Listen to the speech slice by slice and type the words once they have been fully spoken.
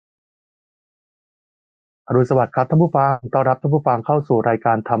อรุณสวัสดิ์ครับท่านผู้ฟังต้อนรับท่านผู้ฟังเข้าสู่รายก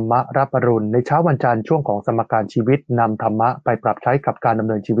ารธรรมะรับอรุณในเช้าวันจันทร์ช่วงของสมการชีวิตนำธรรมะไปปรับใช้กับการดำ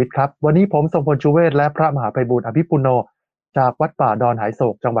เนินชีวิตครับวันนี้ผมทรงพลชูเวศและพระมหาไพบูลย์อภิปุโนจากวัดป่าดอนหายโศ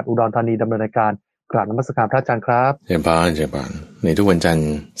กจังหวัดอุดรธานีดำเนินรายการกราบนมัสการพระอาจารย์ครับเจริญพรในทุกวันจันท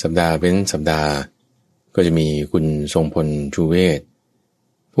ร์สัปดาห์เป็นสัปดาห์ก็จะมีคุณทรงพลชูเวศ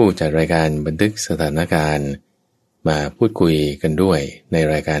ผู้จัดรายการบันทึกสถานการณ์มาพูดคุยกันด้วยใน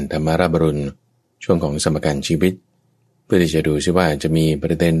รายการธรรมาราบรุณช่วงของสมการชีวิตเพื่อที่จะดูซิว่าจะมีป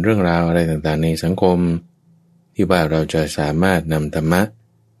ระเด็นเรื่องราวอะไรต่างๆในสังคมที่ว่าเราจะสามารถนำธรรมะ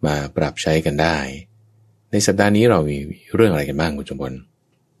มาปรับใช้กันได้ในสัปดาห์นี้เรามีเรื่องอะไรกันบ้างคุณจงพล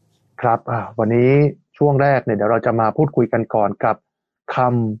ครับวันนี้ช่วงแรกเนี่ยเดี๋ยวเราจะมาพูดคุยกันก่อนกับค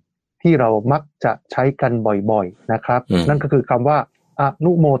ำที่เรามักจะใช้กันบ่อยๆนะครับนั่นก็คือคำว่าอ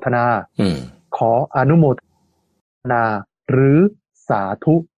นุโมทนาขออนุโมทนาหรือสา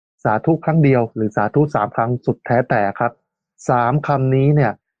ธุสาธุครั้งเดียวหรือสาธุ3 ครั้งสุดแท้แต่ครับ3 คำนี้เนี่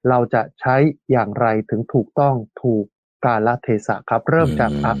ยเราจะใช้อย่างไรถึงถูกต้องถูกกาลเทศะครับเริ่มจา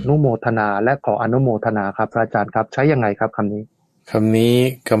กอนุโมทนาและขออนุโมทนาครับอาจารย์ครับใช้ยังไงครับคำนี้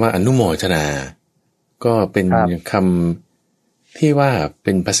คำว่าอนุโมทนาก็เป็นคำที่ว่าเ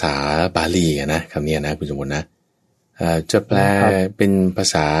ป็นภาษาบาลีนะคำนี้นะคุณสมบูรณ์นะจะแปลเป็นภา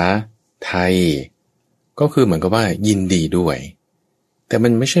ษาไทยก็คือเหมือนกับว่ายินดีด้วยแต่มั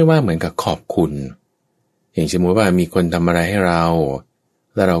นไม่ใช่ว่าเหมือนกับขอบคุณอย่างสมมติว่ามีคนทำอะไรให้เรา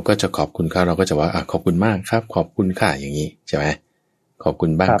แล้วเราก็จะขอบคุณเขาเราก็จะว่าขอบคุณมากครับขอบคุณค่ะอย่างนี้ใช่ไหมขอบคุณ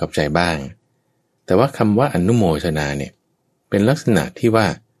บ้างขอบใจบ้างแต่ว่าคำว่าอนุโมทนาเนี่ยเป็นลักษณะที่ว่า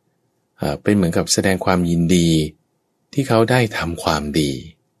เป็นเหมือนกับแสดงความยินดีที่เขาได้ทำความดี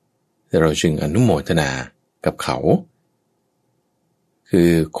เราจึงอนุโมทนากับเขาคือ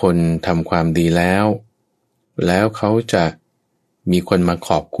คนทำความดีแล้วเขาจะมีคนมาข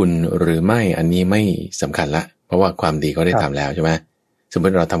อบคุณหรือไม่อันนี้ไม่สำคัญละเพราะว่าความดีเขาได้ทำแล้วใช่ไหมสมม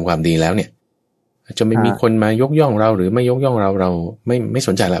ติเราทำความดีแล้วเนี่ยจะไม่มีคนมายกย่องเราหรือไม่ยกย่องเราไม่ส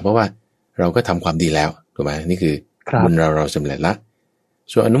นใจละเพราะว่าเราก็ทำความดีแล้วถูกไหมนี่คือบุญเราสำเร็จละ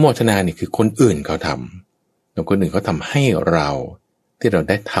ส่วนอนุโมทนาเนี่ยคือคนอื่นเขาทำแล้วคนอื่นเขาทำให้เราที่เรา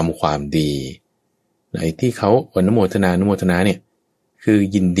ได้ทำความดีไอ้ที่เขาอนุโมทนาเนี่ยคือ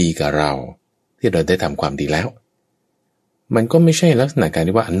ยินดีกับเราที่เราได้ทำความดีแล้วมันก็ไม่ใช่ลักษณะการ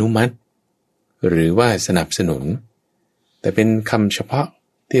ที่ว่าอนุมัติหรือว่าสนับสนุนแต่เป็นคำเฉพาะ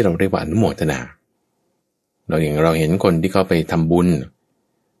ที่เราเรียกว่าอนุโมทนาเราเห็นคนที่เขาไปทำบุญ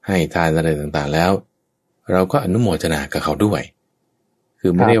ให้ทานอะไรต่างๆแล้วเราก็อนุโมทนากับเขาด้วยคื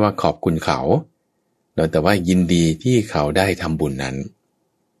อไม่ได้ว่าขอบคุณเขาแต่ว่ายินดีที่เขาได้ทำบุญนั้น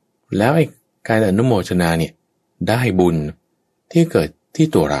แล้วไอ้การอนุโมทนาเนี่ยได้บุญที่เกิดที่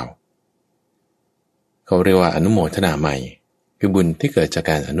ตัวเราเขาเรียกว่าอนุโมทนาใหม่คือบุญที่เกิดจาก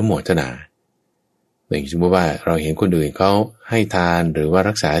การอนุโมทนาอย่างเช่นว่าเราเห็นคนอื่นเขาให้ทานหรือว่า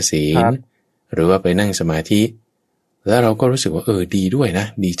รักษาศีลหรือว่าไปนั่งสมาธิแล้วเราก็รู้สึกว่าดีด้วยนะ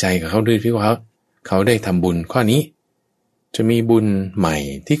ดีใจกับเขาด้วยที่ว่าเขาได้ทำบุญข้อนี้จะมีบุญใหม่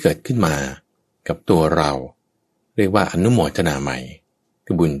ที่เกิดขึ้นมากับตัวเราเรียกว่าอนุโมทนาใหม่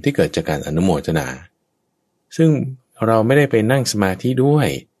คือบุญที่เกิดจากการอนุโมทนาซึ่งเราไม่ได้ไปนั่งสมาธิด้วย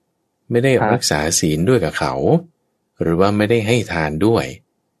ไม่ได้รักษาศีลด้วยกับเขาหรือว่าไม่ได้ให้ทานด้วย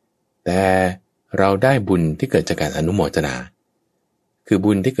แต่เราได้บุญที่เกิดจากการอนุโมทนาคือ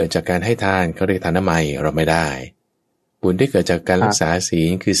บุญที่เกิดจากการให้ทานเขาเรียกทานไมยเราไม่ได้บุญที่เกิดจากการรักษาศีล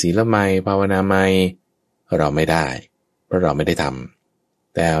คือศีลไมยภาวนาไมยเราไม่ได้เพราะเราไม่ได้ท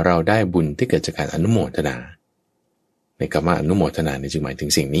ำแต่เราได้บุญที่เกิดจากการอนุโมทนาในคำว่าอนุโมทนาจึงหมายถึง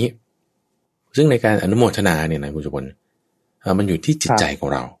สิ่งนี้ซึ่งในการอนุโมทนาเนี่ยนะคุณสุพลมันอยู่ที่จิตใจขอ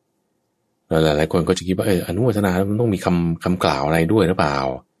งเราหลายๆคนก็จะคิดว่าอนุโมทนามันต้องมีคำกล่าวอะไรด้วยหรือเปล่า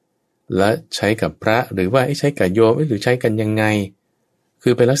และใช้กับพระหรือว่าใช้กับโยมหรือใช้กันยังไงคื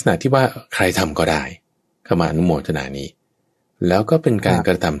อเป็นลักษณะที่ว่าใครทำก็ได้เข้ามาอนุโมทนานี้แล้วก็เป็นการก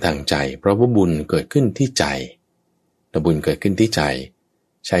ระทำทางใจเพราะว่าบุญเกิดขึ้นที่ใจแต่บุญเกิดขึ้นที่ใจ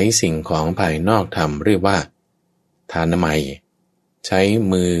ใช้สิ่งของภายนอกทำเรียกว่าทานไมยใช้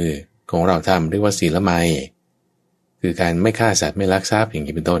มือของเราทำเรียกว่าศีลไมยคือการไม่ฆ่าสัตว์ไม่ลักทรัพย์อย่าง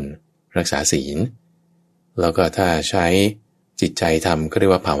นี้เป็นต้นรักษาศีลแล้วก็ถ้าใช้จิตใจทำก็เรีย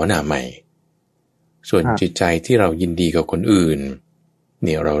กว่าภาวนาใหม่ส่วนจิตใจที่เรายินดีกับคนอื่นเ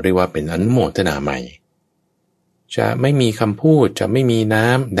นี่ยเราเรียกว่าเป็นอนุโมทนาใหม่จะไม่มีคำพูดจะไม่มีน้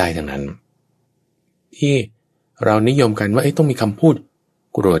ำได้ทั้งนั้นที่เรานิยมกันว่าต้องมีคำพูด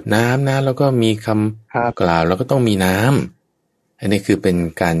กรวดน้ำนะแล้วก็มีคำกล่าวแล้วก็ต้องมีน้ำอันนี้คือเป็น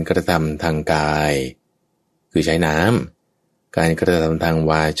การกระทำทางกายคือใช้น้ำการกระทำทาง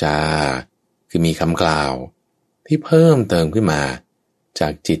วาจาคือมีคำกล่าวที่เพิ่มเติมขึ้นมาจา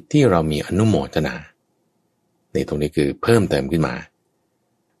กจิตที่เรามีอนุโมทนา ในตรงนี้คือเพิ่มเติมขึ้นมา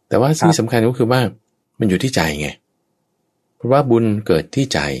แต่ว่าที่สำคัญก็คือว่ามันอยู่ที่ใจไงเพราะว่าบุญเกิดที่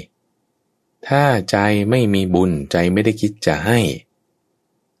ใจถ้าใจไม่มีบุญใจไม่ได้คิดจะให้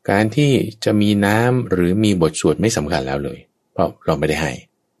การที่จะมีน้ำหรือมีบทสวดไม่สำคัญแล้วเลยเพราะเราไม่ได้ให้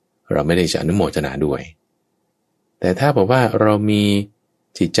เราไม่ได้จะอนุโมทนาด้วยแต่ถ้าบอกว่าเรามี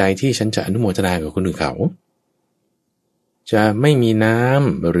จิตใจที่ฉันจะอนุโมทนากับคนอื่นเขาจะไม่มีน้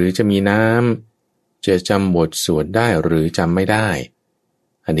ำหรือจะมีน้ำจะจำบทสวดได้หรือจำไม่ได้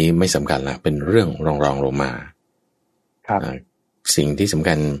อันนี้ไม่สำคัญละเป็นเรื่องรองลงมาครับสิ่งที่สำ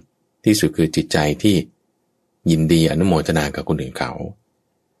คัญที่สุดคือจิตใจที่ยินดีอนุโมทนากับคนอื่นเขา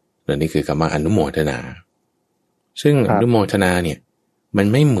และนี่คือคำว่าอนุโมทนาซึ่งอนุโมทนาเนี่ยมัน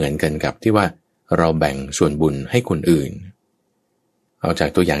ไม่เหมือนกันกับที่ว่าเราแบ่งส่วนบุญให้คนอื่นเอาจาก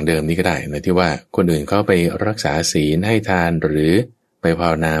ตัวอย่างเดิมนี้ก็ได้นะที่ว่าคนอื่นเขาไปรักษาศีลให้ทานหรือไปภา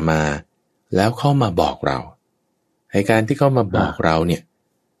วนามาแล้วเข้ามาบอกเราให้การที่เขามาบอกเราเนี่ย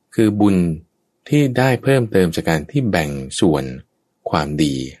คือบุญที่ได้เพิ่มเติมจากการที่แบ่งส่วนความ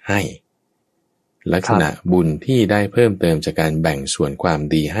ดีให้ลักษณะบุญที่ได้เพิ่มเติมจากการแบ่งส่วนความ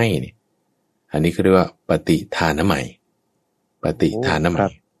ดีให้เนี่ยอันนี้เรียกว่าปฏิทานใหม่ปฏิทานใหม่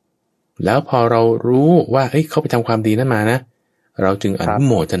แล้วพอเรารู้ว่าเอ้ยเขาไปทำความดีนั้นมานะเราจึงอนุ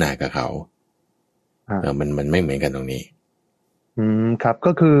โมทนากับเขามันไม่เหมือนกันตรงนี้ครับ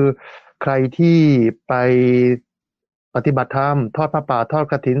ก็คือใครที่ไปปฏิบัติธรรมทอดผ้าป่าทอด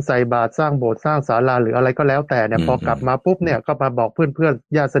กฐินใส่บาตรสร้างโบสถ์สร้างศาลาหรืออะไรก็แล้วแต่เนี่ยพอกลับมาปุ๊บเนี่ยก็มาบอกเพื่อน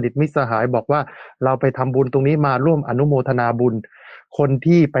ๆญาติสนิทมิตรสหายบอกว่าเราไปทำบุญตรงนี้มาร่วมอนุโมทนาบุญคน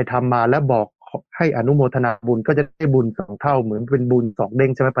ที่ไปทำมาแล้วบอกให้อนุโมทนาบุญก็จะได้บุญ2 เท่าเหมือนเป็นบุญ2 เด้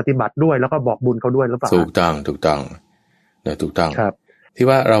งใช่ไหมปฏิบัติด้วยแล้วก็บอกบุญเขาด้วยหรือเปล่าถูกต้องครับที่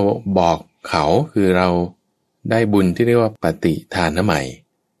ว่าเราบอกเขาคือเราได้บุญที่เรียกว่าปฏิทานใหม่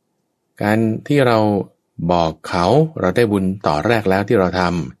การที่เราบอกเขาเราได้บุญต่อแรกแล้วที่เราท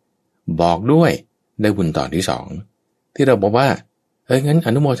ำบอกด้วยได้บุญต่อที่2ที่เราบอกว่างั้นอ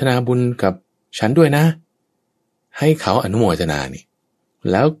นุโมทนาบุญกับฉันด้วยนะให้เขาอนุโมทนานี่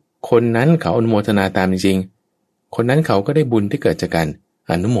แล้วคนนั้นเขาอนุโมทนาตามจริงๆคนนั้นเขาก็ได้บุญที่เกิดจากการ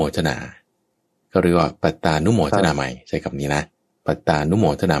อนุโมทนาก็เรียกว่าปัตตานุโมทนาใหม่ใช้คำนี้นะปัตตานุโม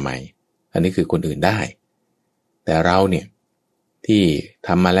ทนาใหม่อันนี้คือคนอื่นได้แต่เราเนี่ยที่ท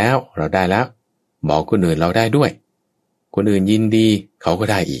ำมาแล้วเราได้แล้วบอกคนอื่นเราได้ด้วยคนอื่นยินดีเขาก็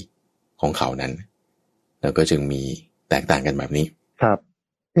ได้อีกของเขานั้นแล้วก็จึงมีแตกต่างกันแบบนี้ครับ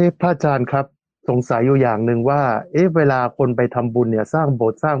พระอาจารย์ครับสงสัยอยู่อย่างหนึ่งว่าเวลาคนไปทำบุญเนี่ยสร้างโบ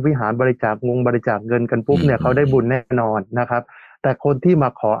สถ์สร้างวิหารบริจาคบริจาคเงินกันปุ๊บเนี่ยเขาได้บุญแน่นอนนะครับแต่คนที่มา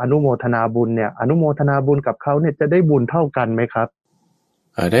ขออนุโมทนาบุญเนี่ยอนุโมทนาบุญกับเขาเนี่ยจะได้บุญเท่ากันไหมครับ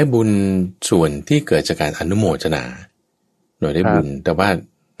ได้บุญส่วนที่เกิดจากการอนุโมทนาหน่วยได้บุญแต่ว่า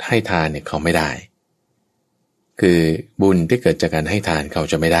ให้ทานเนี่ยเขาไม่ได้คือบุญที่เกิดจากการให้ทานเขา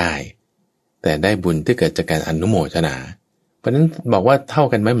จะไม่ได้แต่ได้บุญที่เกิดจากการอนุโมทนาเพราะฉะนั้นบอกว่าเท่า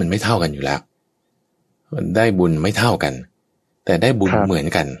กันไหมมันไม่เท่ากันอยู่แล้วได้บุญไม่เท่ากันแต่ได้บุญเหมือน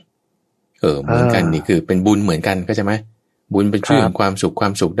กันเหมือนกันนี่คือเป็นบุญเหมือนกันก็ใช่ไหมบุญเป็นชื่อของความ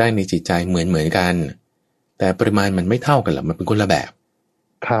สุขได้ในจิตใจเหมือนกันแต่ปริมาณมันไม่เท่ากันหรอกมันเป็นคนละแบบ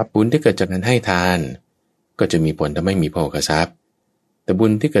บุญที่เกิดจากการให้ทานก็จะมีผลทำให้มีโภคทรัพย์แต่บุ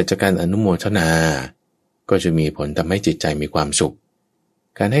ญที่เกิดจากการอนุโมทนาก็จะมีผลทำให้จิตใจมีความสุข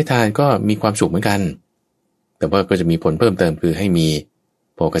การให้ทานก็มีความสุขเหมือนกันแต่ว่าก็จะมีผลเพิ่มเติมคือให้มี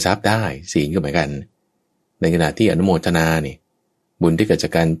โภคทรัพย์ได้ศีลก็เหมือนกันในขณะที่อนุโมทนานี่บุญที่เกิดจา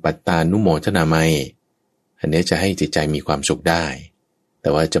กการปัตตานุโมทนาไมอันนี้จะให้จิตใจมีความสุขได้แต่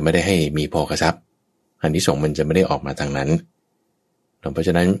ว่าจะไม่ได้ให้มีโภคทรัพย์อันที่ส่งมันจะไม่ได้ออกมาทางนั้นเพราะฉ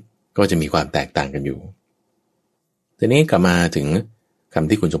ะนั้นก็จะมีความแตกต่างกันอยู่ทีนี้กลับมาถึงคำ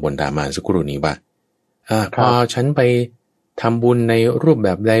ที่คุณสมบูรณ์ถามมาสักครู่นี้ว่าพอฉันไปทำบุญในรูปแบ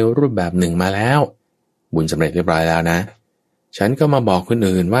บใดรูปแบบหนึ่งมาแล้วบุญสำเร็จเรียบร้อยแล้วนะฉันก็มาบอกคน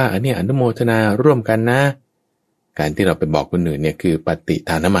อื่นว่าอันนี้อนุโมทนาร่วมกันนะการที่เราไปบอกคนอื่นเนี่ยคือปฏิ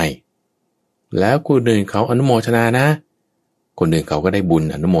ทานใหม่แล้วคนอื่นเขาอนุโมทนานะคนอื่นเขาก็ได้บุญ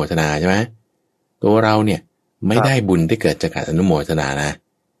อนุโมทนาใช่ไหมตัวเราเนี่ยไม่ได้บุญที่เกิดจากการอนุโมทนานะ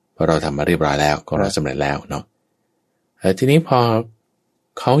เพราะเราทำมาเรียบร้อยแล้วก็เราสำเร็จแล้วเนาะทีนี้พอ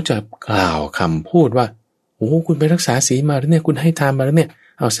เขาจะกล่าวคำพูดว่าโอ้คุณไปรักษาศีลมาแล้วเนี่ยคุณให้ทานมาแล้วเนี่ย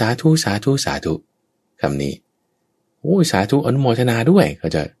เอาสาธุสาธุสาธุคำนี้โอ้สาธุอนุโมทนาด้วยก็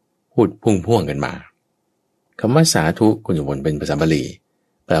จะพูดพุ่งพ่วงกันมาคำว่าสาธุคุณสมบูรณ์เป็นภาษาบาลี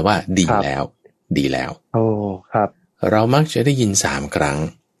แปลว่าดีแล้วดีแล้วโอ้ครับเรามักจะได้ยิน3 ครั้ง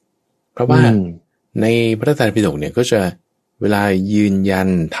เพราะว่าในพระไตรปิฎกเนี่ยก็จะเวลายืนยัน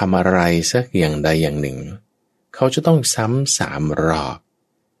ทำอะไรสักอย่างใดอย่างหนึ่งเขาจะต้องซ้ำ3 รอบ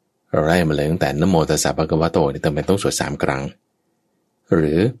เราไล่มาเลยตั้งแต่นะโมตัสสะภะคะวะโตนี่ทำไมต้องสวด3 ครั้งห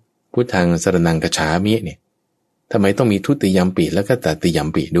รือพุทธังสรณังคัจฉามิเนี่ยทำไมต้องมีทุติยัมปิแล้วก็ตติยัม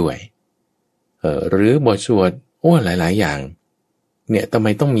ปิด้วยหรือบทสวดหลายๆอย่างเนี่ยทำไม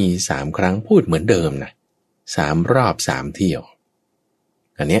ต้องมี3 ครั้งพูดเหมือนเดิมนะ3 รอบ 3 เที่ยว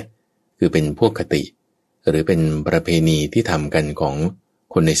อันเนี้ยคือเป็นพวกคติหรือเป็นประเพณีที่ทำกันของ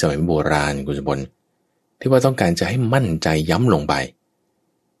คนในสมัยโบราณคุณสมบัติที่ว่าต้องการจะให้มั่นใจย้ำลงไป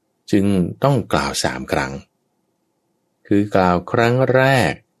จึงต้องกล่าว3 ครั้งคือกล่าวครั้งแร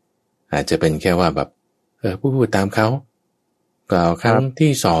กอาจจะเป็นแค่ว่าแบบพูดตามเขากล่าวครั้ง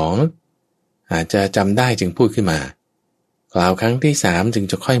ที่2อาจจะจำได้จึงพูดขึ้นมากล่าวครั้งที่3จึง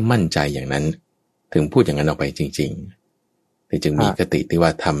จะค่อยมั่นใจอย่างนั้นถึงพูดอย่างนั้นออกไปจริงๆแต่จึงมีคติที่ว่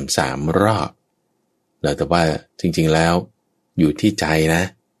าทำ3 รอบแล้วแต่ว่าจริงๆแล้วอยู่ที่ใจนะ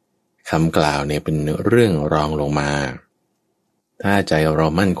คำกล่าวเนี่ยเป็นเรื่องรองลงมาถ้าใจเรา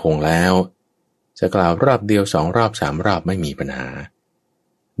มั่นคงแล้วจะกล่าวรอบเดียว2 รอบ3 รอบไม่มีปัญหา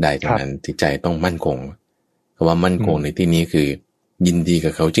ได้ทั้งนั้นที่ใจต้องมั่นคงคำว่ามั่นคงในที่นี้คือยินดีกั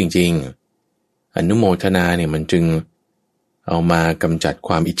บเขาจริงๆอนุโมทนาเนี่ยมันจึงเอามากำจัดค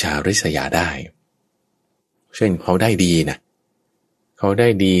วามอิจฉาริษยาได้เช่นเขาได้ดีนะเขาได้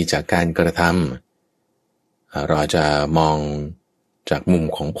ดีจากการกระทำเราจะมองจากมุม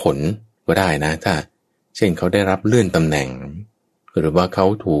ของผลก็ได้นะถ้าเช่นเขาได้รับเลื่อนตำแหน่งหรือว่าเขา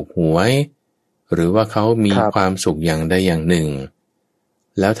ถูกหวยหรือว่าเขามีความสุขอย่างใดอย่างหนึ่ง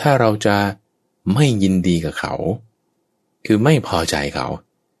แล้วถ้าเราจะไม่ยินดีกับเขาคือไม่พอใจเขา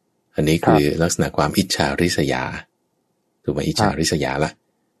อันนี้คือลักษณะความอิจฉาริษยาถูกไหมอิจฉาริษยาละ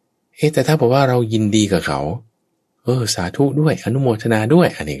แต่ถ้าบอกว่าเรายินดีกับเขาสาธุด้วยอนุโมทนาด้วย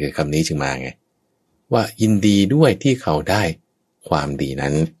อันนี้คือคำนี้จึงมาไงว่ายินดีด้วยที่เขาได้ความดี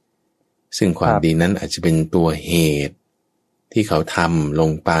นั้นซึ่งความดีนั้นอาจจะเป็นตัวเหตุที่เขาทำล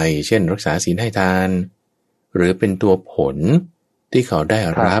งไปเช่นรักษาศีลให้ทานหรือเป็นตัวผลที่เขาได้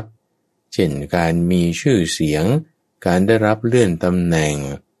รับเช่นการมีชื่อเสียงการได้รับเลื่อนตำแหน่ง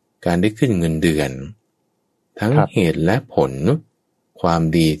การได้ขึ้นเงินเดือนทั้งเหตุและผลความ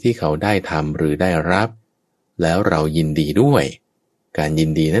ดีที่เขาได้ทำหรือได้รับแล้วเรายินดีด้วยการยิ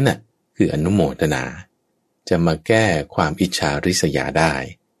นดีนั้นน่ะคืออนุโมทนาจะมาแก้ความอิจฉาริษยาได้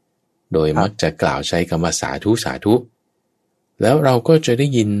โดยมักจะกล่าวใช้คำว่าสาธุสาธุแล้วเราก็จะได้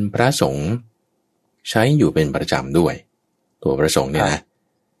ยินพระสงฆ์ใช้อยู่เป็นประจำด้วยตัวพระสงฆ์เนี่ยนะ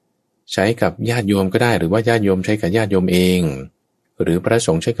ใช้กับญาติโยมก็ได้หรือว่าญาติโยมใช้กับญาติโยมเองหรือพระส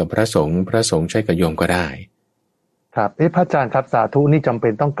งฆ์ใช้กับพระสงฆ์พระสงฆ์ใช้กับโยมก็ได้ครับพระอาจารย์ครับสาธุนี่จำเป็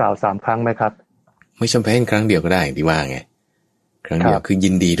นต้องกล่าว3 ครั้งไหมครับไม่จำเป็นครั้งเดียวก็ได้อย่างที่ว่าไงครั้งเดียวคือยิ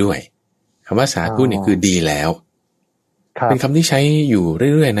นดีด้วยคำว่าสาธุเนี่ยคือดีแล้วเป็นคำที่ใช้อยู่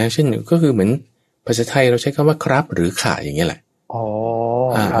เรื่อยๆนะเช่นก็คือเหมือนภาษาไทยเราใช้คำว่าครับหรือค่ะอย่างเงี้ยแหละ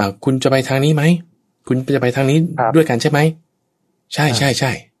คุณจะไปทางนี้ไหมคุณจะไปทางนี้ด้วยกันใช่ไหมใช่ใช่ใ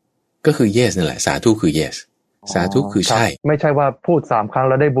ช่ก็คือ yes นั่นแหละสาธุคือ yes สาธุคือใช่ไม่ใช่ว่าพูด3 ครั้ง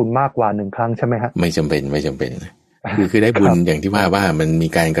แล้วได้บุญมากกว่า1 ครั้งใช่ไหมฮะไม่จำเป็นคือได้บุญอย่างที่ว่ามันมี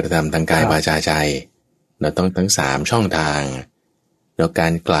การกระทำทางกายวาจาใจเราต้องทั้ง3 ช่องทางแล้วกา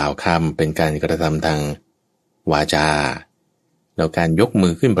รกล่าวคำเป็นการกระทำทางวาจาแล้วการยกมื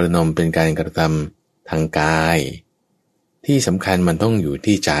อขึ้นประนมเป็นการกระทำทางกายที่สำคัญมันต้องอยู่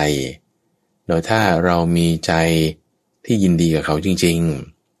ที่ใจโดยถ้าเรามีใจที่ยินดีกับเขาจริง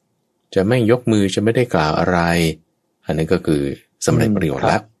ๆจะไม่ยกมือจะไม่ได้กล่าวอะไรอันนี้ก็คือสำเร็จประโยชน์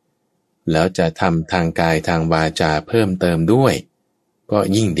แล้วจะทำทางกายทางวาจาเพิ่มเติมด้วยก็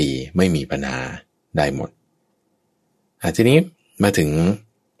ยิ่งดีไม่มีปัญหาได้หมดทีนี้มาถึง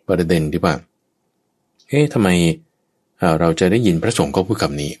ประเด็นที่ว่าทำไมเราจะได้ยินพระสงฆ์ก็พูดค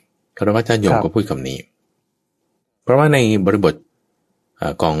ำนี้คฤหัสถ์ญาติโยมก็พูดคำนี้เพราะว่าในบริบท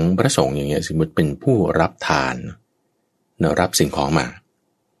ของพระสงฆ์อย่างเงี้ยสมมติเป็นผู้รับทานรับสิ่งของมา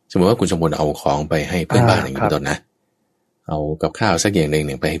สมมติว่าคุณสมบูรณ์เอาของไปให้เพื่อนบ้านอย่างนี้เป็นต้นนะเอากับข้าวสักอย่างหนึ่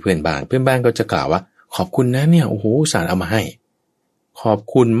งไปให้เพื่อนบ้านก็จะกล่าวว่าขอบคุณนะเนี่ยโอ้โหอุตส่าห์เอามาให้ขอบ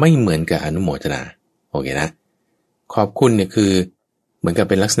คุณไม่เหมือนกับอนุโมทนาโอเคนะขอบคุณเนี่ยคือเหมือนกับ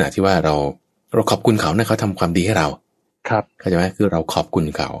เป็นลักษณะที่ว่าเราขอบคุณเขานะเขาทำความดีให้เราครับเข้าใจไหมคือเราขอบคุณ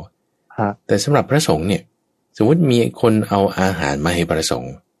เขาแต่สำหรับพระสงฆ์เนี่ยสมมติมีคนเอาอาหารมาให้พระสง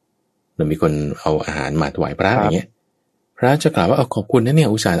ฆ์หรือมีคนเอาอาหารมาถวายพระอย่างเงี้ยพระจะกล่าวว่าขอบคุณนะเนี่ย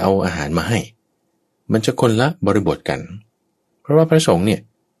อุตส่าห์เอาอาหารมาให้มันจะคนละบริบทกันเพราะว่าพระสงฆ์เนี่ย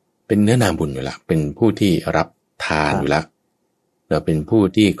เป็นเนื้อนาบุญอยู่ละเป็นผู้ที่รับทานอยู่ละเราเป็นผู้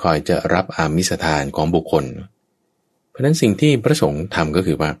ที่คอยจะรับอามิสทานของบุคคลเพราะฉะนั้นสิ่งที่พระสงฆ์ทำก็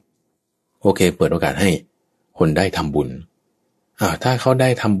คือว่าโอเคเปิดโอกาสให้คนได้ทำบุญถ้าเขาได้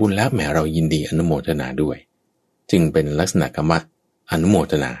ทำบุญแล้วแหมเรายินดีอนุโมทนาด้วยจึงเป็นลักษณะคำว่าอนุโม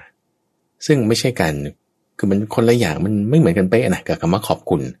ทนา ซึ่งไม่ใช่การคือมันคนละอย่างมันไม่เหมือนกันเป๊ะนะกับคำว่าขอบ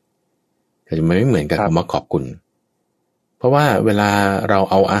คุณแต่มันไม่เหมือนกับคำว่าขอบคุณเพราะว่าเวลาเรา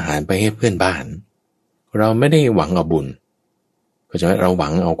เอาอาหารไปให้เพื่อนบ้านเราไม่ได้หวังเอาบุญเพราะฉะนั้นเราหวั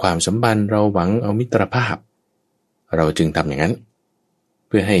งเอาความสัมพันธ์เราหวังเอามิตรภาพเราจึงทำอย่างนั้นเ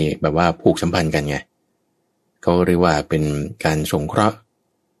พื่อให้แบบว่าผูกสัมพันธ์กันไงเขาเรียกว่าเป็นการสงเคราะห์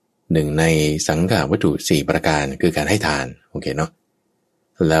หนึ่งในสังฆวัตถุ4ประการคือการให้ทานโอเคเนาะ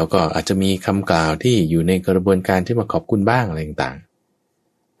แล้วก็อาจจะมีคำกล่าวที่อยู่ในกระบวนการที่มาขอบคุณบ้างอะไรต่าง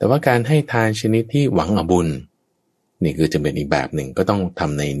ๆแต่ว่าการให้ทานชนิดที่หวังเอาบุญนี่คือจะเป็นอีกแบบหนึ่งก็ต้องท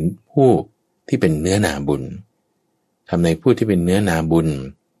ำในผู้ที่เป็นเนื้อนาบุญทำในผู้ที่เป็นเนื้อนาบุญ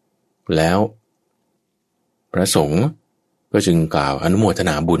แล้วพระสงฆ์ก็จึงกล่าวอนุโมท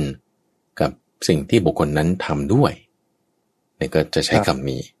นาบุญกับสิ่งที่บุคคลนั้นทำด้วยนี่ก็จะใช้คำ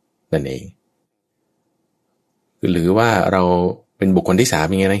นี้นั่นเองหรือว่าเราเป็นบุคคลที่3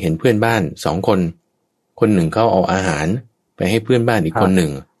อย่างเงี้ยนะเห็นเพื่อนบ้าน2คนคนหนึ่งเขาเอาอาหารไปให้เพื่อนบ้านอีกคนหนึ่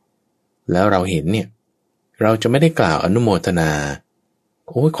งแล้วเราเห็นเนี่ยเราจะไม่ได้กล่าวอนุโมทนา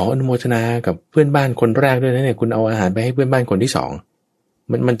โอ้ยขออนุโมทนากับเพื่อนบ้านคนแรกด้วยนะเนี่ยคุณเอาอาหารไปให้เพื่อนบ้านคนที่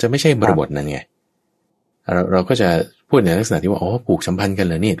2มันจะไม่ใช่บริบทนั้นไงเราก็จะพูดในลักษณะที่ว่าอ๋อผูกสัมพันธ์กัน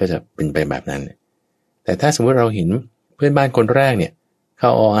เลยเนี่ยก็จะเป็นไปแบบนั้นแต่ถ้าสมมติเราเห็นเพื่อนบ้านคนแรกเนี่ยเขา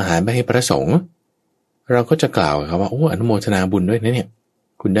เอาอาหารไปให้พระสงฆ์เราก็จะกล่าวครับว่าโอ้อนุโมทนาบุญด้วยนะเนี่ย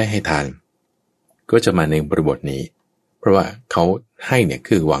คุณได้ให้ทานก็จะมาในบริบทนี้เพราะว่าเขาให้เนี่ย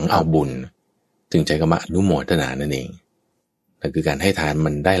คือหวังเอาบุญจึงใจกรรมอนุโมทนานั่นเองนั่นคือการให้ทานมั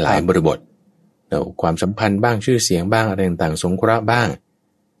นได้หลายบริบทความสัมพันธ์บ้างชื่อเสียงบ้างอะไรต่างๆสงเคราะห์บ้าง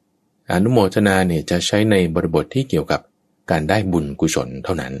อนุโมทนาเนี่ยจะใช้ในบริบทที่เกี่ยวกับการได้บุญกุศลเ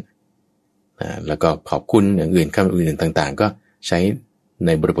ท่านั้นแล้วก็ขอบคุณอย่างอื่นคำอื่นต่างๆก็ใช้ใน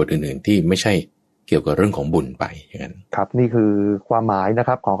บริบทอื่นๆที่ไม่ใช่เกี่ยวกับเรื่องของบุญไปอย่างนั้นครับนี่คือความหมายนะค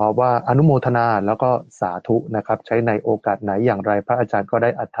รับของเขาว่าอนุโมทนาแล้วก็สาธุนะครับใช้ในโอกาสไหนอย่างไรพระอาจารย์ก็ได้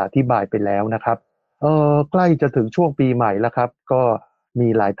อธิบายไปแล้วนะครับใกล้จะถึงช่วงปีใหม่แล้วครับก็มี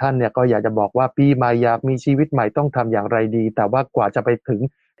หลายท่านเนี่ยก็อยากจะบอกว่าปีใหม่อยากมีชีวิตใหม่ต้องทำอย่างไรดีแต่ว่ากว่าจะไปถึง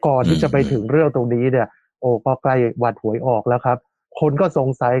ก่อนที่จะไปถึงเรื่องตรงนี้เนี่ยโอ้ก็ใกล้วันหวยออกแล้วครับคนก็สง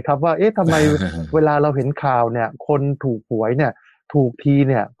สัยครับว่าเอ๊ะทำไม เวลาเราเห็นข่าวเนี่ยคนถูกหวยเนี่ยถูกที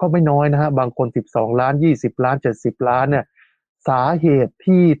เนี่ยก็ไม่น้อยนะฮะบางคน12 ล้าน20 ล้าน70 ล้านเนี่ยสาเหตุ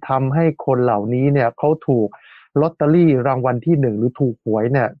ที่ทำให้คนเหล่านี้เนี่ยเขาถูกลอตเตอรี่รางวัลที่1หรือถูกหวย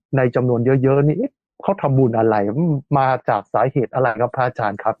เนี่ยในจำนวนเยอะๆนี่เขาทำบุญอะไรมาจากสาเหตุอะไรครับพระอาจา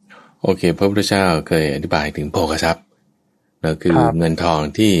รย์ครับโอเคพระพุทธเจ้าเคยอธิบายถึงโภคทรัพย์นั่นคือเงินทอง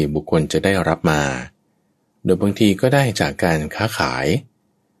ที่บุคคลจะได้รับมาโดยบางทีก็ได้จากการค้าขาย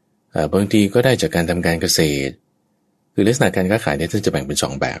บางทีก็ได้จากการทำการเกษตรคือลักษณะการค้าขายเนี่ยจะแบ่งเป็น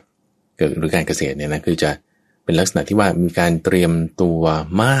2แบบหรือการเกษตรเนี่ยนะคือจะเป็นลักษณะที่ว่ามีการเตรียมตัว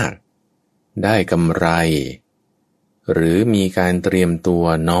มากได้กำไรหรือมีการเตรียมตัว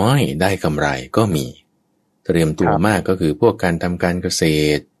น้อยได้กำไรก็มีเตรียมตัวมากก็คือพวกการทำการเกษ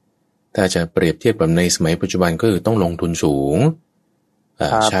ตรถ้าจะเปรียบเทียบกับในสมัยปัจจุบันก็คือต้องลงทุนสูง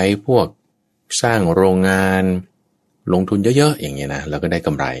ใช้พวกสร้างโรงงานลงทุนเยอะๆอย่างเงี้ยนะแล้วก็ได้ก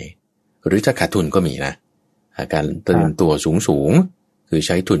ำไรหรือจะขาดทุนก็มีนะการเตรียมตัวสูงคือใ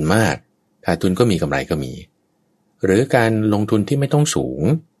ช้ทุนมากขาดทุนก็มีกำไรก็มีหรือการลงทุนที่ไม่ต้องสูง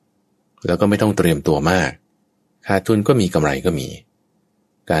แล้วก็ไม่ต้องเตรียมตัวมากขาดทุนก็มีกำไรก็มี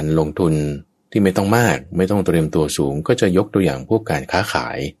การลงทุนที่ไม่ต้องมากไม่ต้องเตรียมตัวสูงก็จะยกตัวอย่างพวกการค้าขา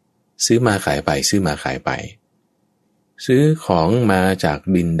ยซื้อมาขายไปซื้อมาขายไปซื้อของมาจาก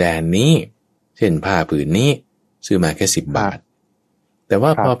ดินแดนนี้เช่นผ้าผืนนี้ซื้อมาแค่10 บาทแต่ว่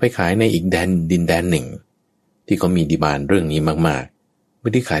าพอไปขายในอีกดินแดนหนึ่งที่เขามีดีมานด์เรื่องนี้มากๆบา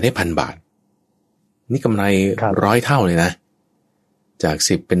งทีขายได้1,000 บาทนี่กำไร100 เท่าเลยนะจาก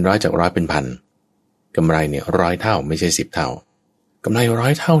10เป็น100จาก100เป็นพันกำไรเนี่ย100 เท่าไม่ใช่10 เท่ากำไร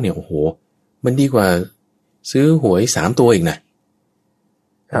100 เท่าเนี่ยโอ้โหมันดีกว่าซื้อหวย3 ตัวอีกนะ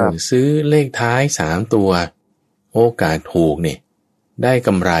ซื้อเลขท้าย3 ตัวโอกาสถูกเนี่ยได้ก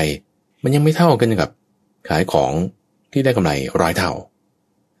ำไรมันยังไม่เท่ากันกับขายของที่ได้กำไร100 เท่า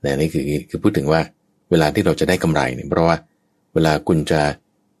แต่นี่คือพูดถึงว่าเวลาที่เราจะได้กำไรเนี่ยเพราะว่าเวลาคุณจะ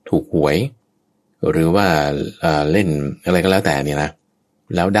ถูกหวยหรือว่าเล่นอะไรก็แล้วแต่เนี่ยนะ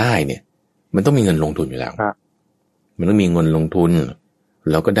แล้วได้เนี่ยมันต้องมีเงินลงทุนอยู่แล้วมันต้องมีเงินลงทุน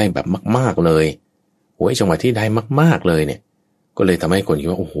แล้วก็ได้แบบมากๆเลยโอ้ยจังหวะที่ได้มากๆเลยเนี่ยก็เลยทำให้คนคิด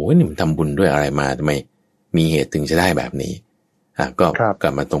ว่าโอ้โหนี่มันทำบุญด้วยอะไรมาทำไมมีเหตุถึงจะได้แบบนี้ก็ก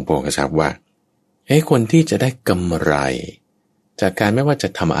ลับมาตรงโพกระชับว่าคนที่จะได้กำไรจากการไม่ว่าจะ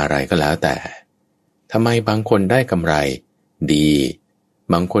ทำอะไรก็แล้วแต่ทำไมบางคนได้กำไรดี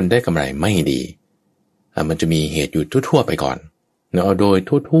บางคนได้กำไรไม่ดีมันจะมีเหตุอยู่ทั่วๆไปก่อนเอาโดย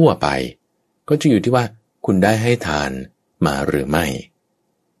ทั่วๆไป ก็จะอยู่ที่ว่าคุณได้ให้ทานมาหรือไม่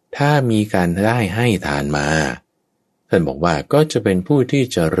ถ้ามีการได้ให้ทานมาท่านบอกว่าก็จะเป็นผู้ที่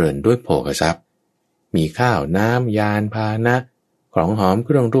เจริญด้วยโภคทรัพย์มีข้าวน้ำยานพาหนะของหอมเค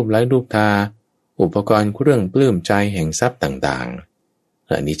รื่องรูปไล้รูปทาอุปกรณ์เครื่องปลื้มใจแห่งทรัพย์ต่างๆ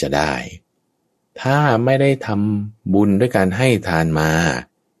อันนี้จะได้ถ้าไม่ได้ทำบุญด้วยการให้ทานมา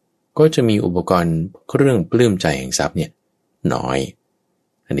ก็จะมีอุปกรณ์เครื่องปลื้มใจแห่งทรัพย์เนี่ยน้อย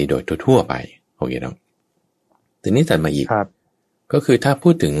อันนี้โดยทั่วไปโอเคเนาะทีนี้ถัดมาอีกก็คือถ้าพู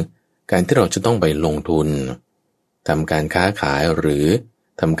ดถึงการที่เราจะต้องไปลงทุนทำการค้าขายหรือ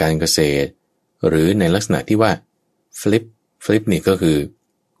ทำการเกษตรหรือในลักษณะที่ว่าฟลิปนี่ก็คือ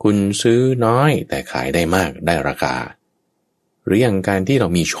คุณซื้อน้อยแต่ขายได้มากได้ราคาหรืออย่างการที่เรา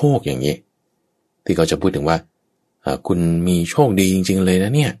มีโชคอย่างนี้ที่เขาจะพูดถึงว่าคุณมีโชคดีจริงๆเลยน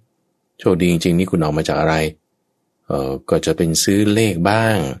ะเนี่ยโชคดีจริงๆนี่คุณออกมาจากอะไรก็จะเป็นซื้อเลขบ้า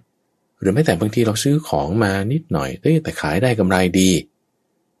งหรือแม้แต่บางทีเราซื้อของมานิดหน่อยแต่ขายได้กำไรดี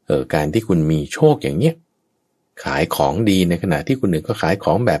การที่คุณมีโชคอย่างเนี้ยขายของดีในขณะที่คนอื่นก็ขายข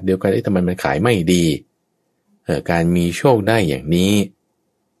องแบบเดียวกันทำไมมันขายไม่ดีการมีโชคได้อย่างนี้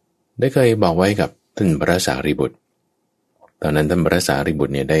ได้เคยบอกไว้กับท่านพระสารีบุตรตอนนั้นท่านพระสารีบุต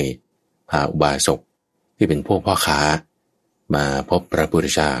รเนี่ยได้พาอุบาสกที่เป็นพวกพ่อค้ามาพบพระพุทธ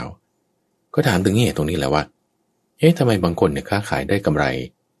เจ้าก็ถามถึงเหตุตรงนี้แหละว่าทำไมบางคนเนี่ยค้าขายได้กำไร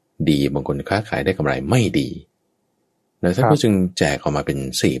ดีบางคนค้าขายได้กำไรไม่ดีแล้วท่านก็จึงแจกออกมาเป็น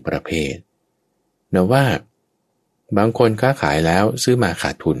4ประเภทนะว่าบางคนค้าขายแล้วซื้อมาข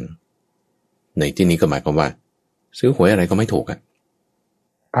าดทุนในที่นี้ก็หมายความว่าซื้อหวยอะไรก็ไม่ถูก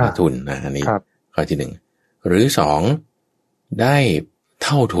ขาดทุนนะอันนี้ข้อที่1หรือ2ได้เ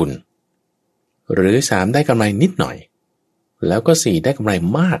ท่าทุนหรือ3ได้กำไรนิดหน่อยแล้วก็4ได้กำไร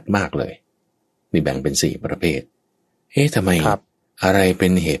มากเลยนี่แบ่งเป็น4ประเภททำไมอะไรเป็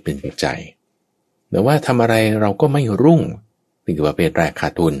นเหตุเป็นปัจจัยหรือว่าทำอะไรเราก็ไม่รุ่งนี่คือประเภทแรกขา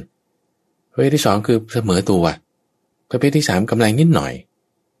ดทุนประเภทที่2คือเสมอตัวประเภทที่3กำไรนิดหน่อย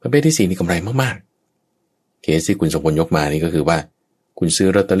ประเภทที่4นี่กำไรมากๆเคสที่คุณสมพลยกมานี่ก็คือว่าคุณซื้อ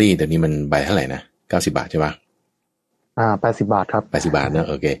ลอตเตอรี่แต่นี้มันใบเท่าไหร่นะ90 บาทใช่ปะ80 บาทครับ80 บาทนะ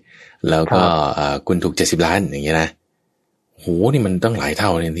โอเคแล้วก็คุณถูก70 ล้านอย่างเงี้ยนะโหนี่มันตั้งหลายเท่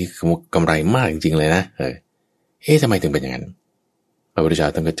าเนี่ยนี่กำไรมากจริงๆเลยนะทำไมถึงเป็นอย่างนั้นพระพุทธเจ้า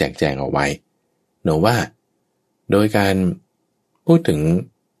ต้องก็แจกแจงเอาไว้เนอะว่าโดยการพูดถึง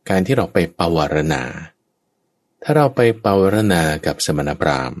การที่เราไปปวารณาถ้าเราไปปวารณากับสมณพ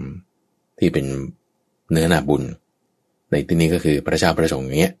ราหมณ์ที่เป็นเนื้อนาบุญในที่นี้ก็คือพระเจ้าประสงค์อ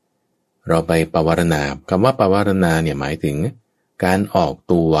ย่างเงี้ยเราไปปวารณาคำว่าปวารณาเนี่ยหมายถึงการออก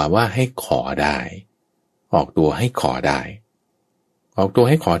ตัวว่าให้ขอได้ออกตัวให้ขอได้ออกตัว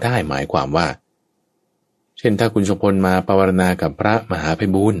ให้ขอได้หมายความว่าเช่นถ้าคุณสมพลมาปวารณากับพระมหาไพ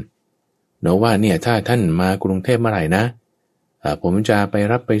บูลย์เนอะว่าเนี่ยถ้าท่านมากรุงเทพเมื่อไหร่นะผมจะไป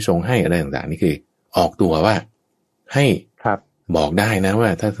รับไปส่งให้อะไรต่างๆนี่คือออกตัวว่าให้บอกได้นะว่า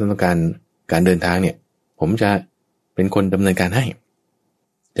ถ้าท่านต้องการเดินทางเนี่ยผมจะเป็นคนดำเนินการให้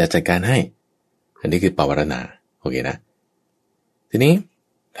จะจัดการให้อันนี้คือปวารณาโอเคนะทีนี้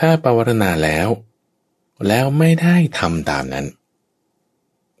ถ้าปวารณาแล้วไม่ได้ทำตามนั้น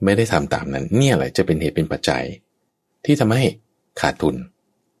เนี่ยแหละจะเป็นเหตุเป็นปัจจัยที่ทำให้ขาดทุน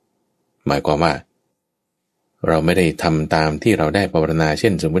หมายความว่าเราไม่ได้ทำตามที่เราได้ปวารณาเช่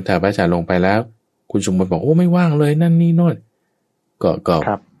นสมมติถ้าพระอาจารย์ลงไปแล้วคุณสมบัติบอกโอ้ไม่ว่างเลยนั่นนี่โน่นก็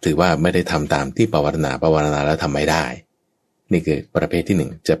ถือว่าไม่ได้ทำตามที่ปวารณาแล้วทำไม่ได้นี่คือประเภทที่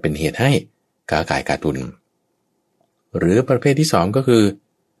1จะเป็นเหตุให้ค้าขายขาดทุนหรือประเภทที่2ก็คือ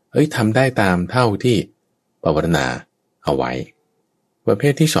ทำได้ตามเท่าที่ปวารณาเอาไว้ประเภ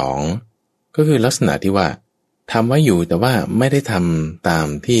ทที่2ก็คือลักษณะที่ว่าทำไว้อยู่แต่ว่าไม่ได้ทำตาม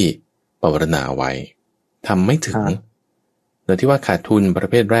ที่ปวารณาไว้ทำไม่ถึงโดยที่ว่าขาดทุนประ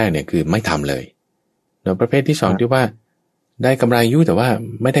เภทแรกเนี่ยคือไม่ทำเลยแล้วประเภทที่2ที่ว่าได้กำไรอยู่แต่ว่า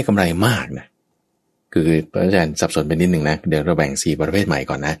ไม่ได้กำไรมากนะคืออาจารย์สับสนไปนิดนึงนะเดี๋ยวเราแบ่ง4ประเภทใหม่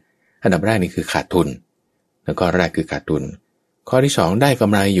ก่อนนะอันดับแรกนี่คือขาดทุนแล้วก็แรกคือขาดทุนข้อที่2ได้กำ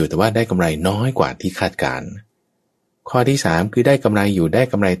ไรอยู่แต่ว่าได้กำไรน้อยกว่าที่คาดการข้อที่3คือได้กำไรอยู่ได้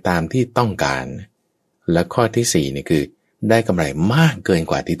กำไรตามที่ต้องการและข้อที่4นี่คือได้กำไรมากเกิน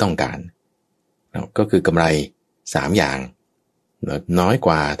กว่าที่ต้องการก็คือกำไร3อย่างน้อยก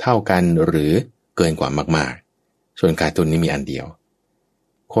ว่าเท่ากันหรือเกินกว่ามากๆส่วนขาดทุนนี้มีอันเดียว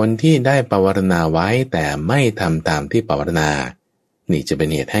คนที่ได้ปวารณาไว้แต่ไม่ทำตามที่ปวารณานี่จะเป็น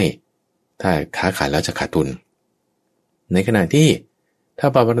เหตุให้ถ้าค้าขายแล้วจะขาดทุนในขณะที่ถ้า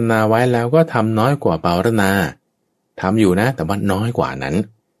ปวารณาไว้แล้วก็ทำน้อยกว่าปวารณาทำอยู่นะแต่ว่าน้อยกว่านั้น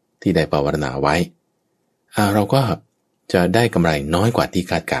ที่ได้ปวารณาไว้เราก็จะได้กำไรน้อยกว่าที่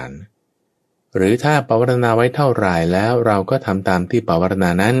คาดการ หรือถ้าภาวนาไว้เท่าไหร่แล้วเราก็ทำตามที่ภาวนา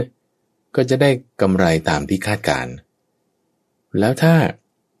นั้นก็จะได้กำไรตามที่คาดการณ์แล้วถ้า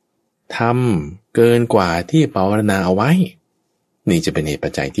ทำเกินกว่าที่ภาวนาเอาไว้นี่จะเป็นเหตุปั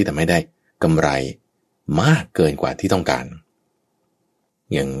จจัยที่ทำให้ได้กำไรมากเกินกว่าที่ต้องการ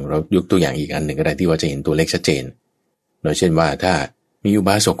อย่างเรายกตัวอย่างอีกอันหนึ่งก็ได้ที่ว่าจะเห็นตัวเลขชัดเจนโดยเช่นว่าถ้ามีอุบ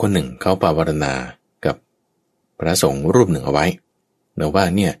าสกคนหนึ่งเขาภาวนากับพระสงฆ์รูปหนึ่งเอาไว้เนื่องว่า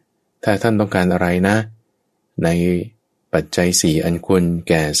เนี่ยถ้าท่านต้องการอะไรนะในปัจจัย4อันควร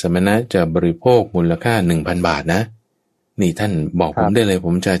แก่สมณะจะบริโภคมูลค่า 1,000 บาทนะนี่ท่านบอกผมได้เลยผ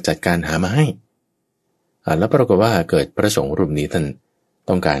มจะจัดการหามาให้แล้วปรากฏว่าเกิดพระสงฆ์รูปนี้ท่าน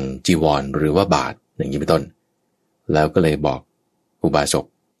ต้องการจีวรหรือว่าบาทอย่างนี้เป็นต้นแล้วก็เลยบอกอุบาสก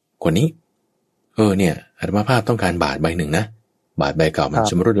คนนี้เนี่ยอาตมาภาพต้องการบาทใบหนึ่งนะบาทใบเก่ามัน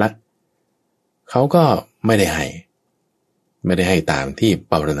ชำรุดละเขาก็ไม่ได้ให้ตามที่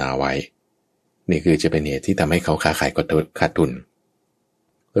ภาวนาไว้นี่คือจะเป็นเหตุที่ทำให้เขาค้าขายขาดทุน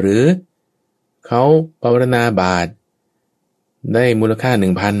หรือเขาภาวนาบาทได้มูลค่า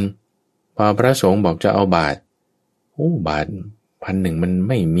 1,000 พอพระสงฆ์บอกจะเอาบาทบาท 1,100 มันไ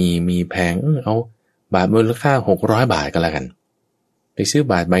ม่มีแพงเอาบาทมูลค่า600 บาทก็แล้วกันไปซื้อ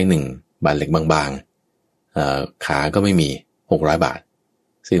บาทใบหนึ่งบาทเหล็กบางๆขาก็ไม่มี600 บาท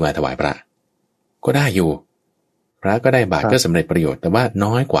ซื้อมาถวายพระก็ได้อยู่พระก็ได้บาทก็สำเร็จประโยชน์แต่ว่า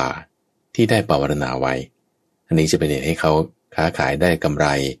น้อยกว่าที่ได้ภาวนาไว้อันนี้จะเป็นเหตุให้เขาค้าขายได้กำไร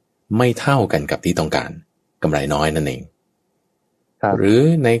ไม่เท่ากันกับที่ต้องการกำไรน้อยนั่นเองหรือ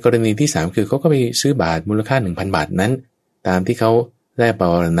ในกรณีที่3คือเขาก็ไปซื้อบาทมูลค่า 1,000 บาทนั้นตามที่เขาได้ภา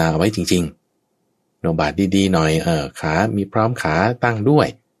วนาไว้จริงๆโนบาทดีๆหน่อยขามีพร้อมขาตั้งด้วย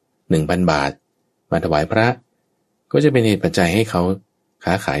 1,000 บาทมาถวายพระก็จะเป็นเหตุปัจจัยให้เขา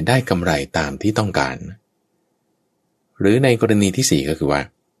ค้าขายได้กำไรตามที่ต้องการหรือในกรณีที่4ก็คือว่า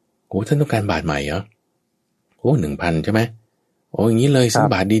ท่านต้องการบาทใหม่เหรอ1,000ใช่ไหมอย่างนี้เลยซื้อ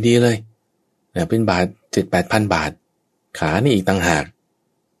บาทดีๆเลยเป็นบาท 7-8,000 บาทขานี่อีกต่างหาก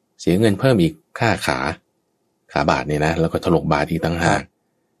เสียเงินเพิ่มอีกค่าขาบาทเนี่ยนะแล้วก็ถลกบาทอีกต่างหาก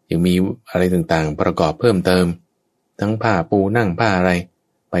ยังมีอะไรต่างๆประกอบเพิ่มเติมทั้งผ้าปูนั่งผ้าอะไร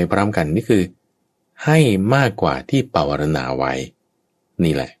ไปพร้อมกันนี่คือให้มากกว่าที่ภาวนาไว้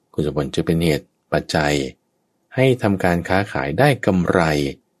นี่แหละคุณสมบัติจะเป็นเหตุปัจจัยให้ทำการค้าขายได้กำไร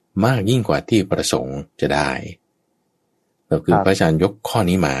มากยิ่งกว่าที่ประสงค์จะได้เราคือพระอาจารย์ยกข้อ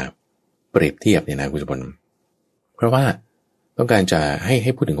นี้มาเปรียบเทียบเนี่ยนะคุณสมบัติเพราะว่าต้องการจะใ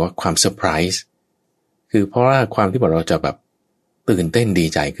ห้พูดถึงว่าความเซอร์ไพรส์คือเพราะว่าความที่เราจะแบบตื่นเต้นดี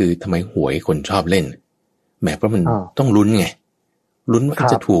ใจคือทำไมหวยคนชอบเล่นเพราะมันต้องลุ้นไงลุ้นว่า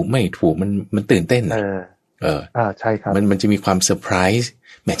จะถูกไม่ถูกมันตื่นเต้นใช่ครับมันจะมีความเซอร์ไพรส์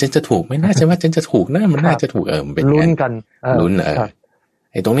ฉันจะถูกไม่น่าจะว่าฉันจะถูกนะมันน่าจะถูกมันเป็นลุ้นกันลุ้น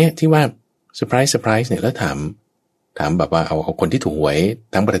ไอ้ตรงเนี้ยที่ว่าเซอร์ไพรส์เนี่ยแล้วถามแบบว่าเอาคนที่ถูกหวย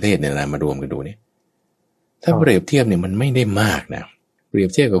ทั้งประเทศเนี่ยนะมารวมกันดูเนี่ยถ้าเปรียบเทียบเนี่ยมันไม่ได้มากนะเปรียบ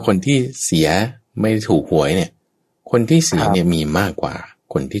เทียบกับคนที่เสียไม่ถูกหวยเนี่ยคนที่เสียเนี่ยมีมากกว่า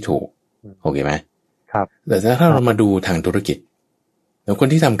คนที่ถูกโอเคไหมครับแต่ถ้าเรามาดูทางธุรกิจแล้วคน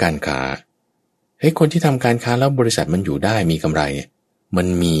ที่ทำการค้าคนที่ทำการค้าแล้วบริษัทมันอยู่ได้มีกำไรเนี่ยมัน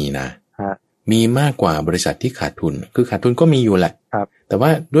มีนะมีมากกว่าบริษัทที่ขาดทุนคือขาดทุนก็มีอยู่แหละแต่ว่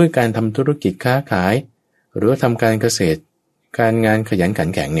าด้วยการทำธุรกิจค้าขายหรือว่าทำการเกษตรการงานขยันขัน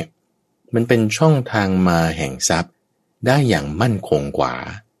แข็งเนี่ยมันเป็นช่องทางมาแห่งทรัพย์ได้อย่างมั่นคงกว่า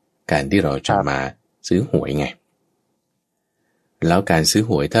การที่เราจะมาซื้อหวยไงแล้วการซื้อ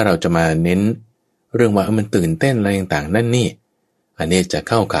หวยถ้าเราจะมาเน้นเรื่องว่ามันตื่นเต้นอะไรต่างๆนั่นนี่อันนี้จะ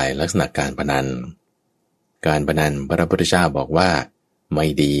เข้าข่ายลักษณะการพนันพระพุทธเจ้าบอกว่าไม่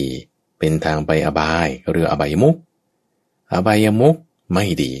ดีเป็นทางไปอบายหรืออบายมุขไม่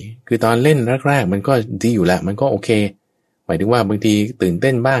ดีคือตอนเล่นแรกๆมันก็ดีอยู่แล้วมันก็โอเคหมายถึงว่าบางทีตื่นเ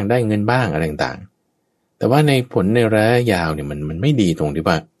ต้นบ้างได้เงินบ้างอะไรต่างๆแต่ว่าในผลในระยะยาวเนี่ยมันไม่ดีตรงที่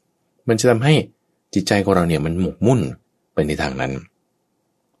ว่ามันจะทำให้จิตใจของเราเนี่ยมันหมกมุ่นไปในทางนั้น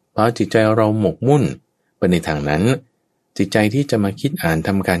เพราะจิตใจเราหมกมุ่นไปในทางนั้นจิตใจที่จะมาคิดอ่านท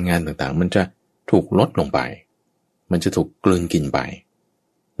ำการงานต่างๆมันจะถูกลดลงไปมันจะถูกกลืนกินไป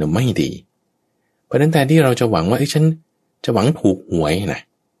หรือไม่ดีเพราะฉะนั้นแต่ที่เราจะหวังว่าฉันจะหวังถูกหวยนะ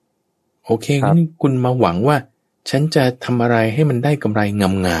โอเคงั้นคุณมาหวังว่าฉันจะทำอะไรให้มันได้กำไร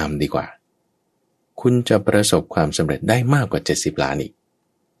งามๆดีกว่าคุณจะประสบความสำเร็จได้มากกว่า70 ล้านอีก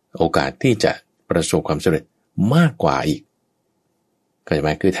โอกาสที่จะประสบความสำเร็จมากกว่าอีกเข้าใจไหม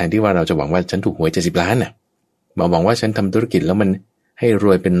คือแทนที่ว่าเราจะหวังว่าฉันถูกหวย70 ล้านน่ะมาหวังว่าฉันทำธุรกิจแล้วมันให้ร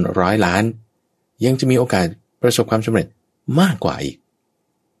วยเป็น100 ล้านยังจะมีโอกาสประสบความสำเร็จมากกว่าอีก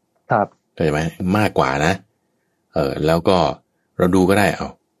ครับเข้าใจไหมมากกว่านะแล้วก็เราดูก็ได้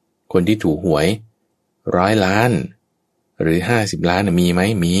คนที่ถูกหวย100 ล้านหรือ50 ล้านมีไหม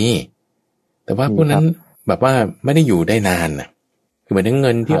มีแต่ว่าพวกนั้นแบบว่าไม่ได้อยู่ได้นานนะคือหมายถึงเ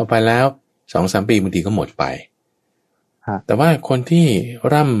งินที่เอาไปแล้ว2-3 ปีบางทีก็หมดไปแต่ว่าคนที่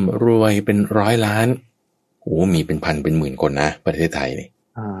ร่ำรวยเป็น100 ล้านโอ้มีเป็นพันเป็นหมื่นคนนะประเทศไทยนี่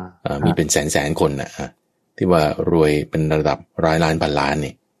มีเป็นแสนคนนะที่ว่ารวยเป็นระดับ100 ล้านพันล้าน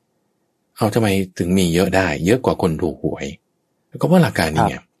นี่เอาทำไมถึงมีเยอะได้เยอะกว่าคนถูกหวยก็เพราะหลักการนี่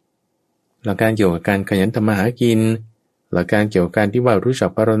ไงหลักการเกี่ยวกับการขยันทำมาหากินหลักการเกี่ยวกับการที่ว่ารู้จัก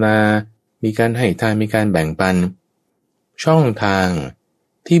ปรารณามีการให้ทานมีการแบ่งปันช่องทาง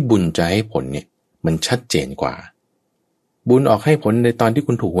ที่บุญจะให้ผลเนี่ยมันชัดเจนกว่าบุญออกให้ผลในตอนที่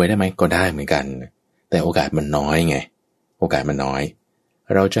คุณถูกหวยได้ไหมก็ได้เหมือนกันแต่โอกาสมันน้อยไงโอกาสมันน้อย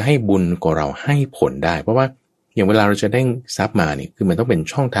เราจะให้บุญก็เราให้ผลได้เพราะว่าอย่างเวลาเราจะได้ทรัพย์มาเนี่ยคือมันต้องเป็น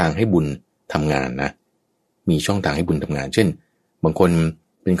ช่องทางให้บุญทำงานนะมีช่องทางให้บุญทำงานเช่นบางคน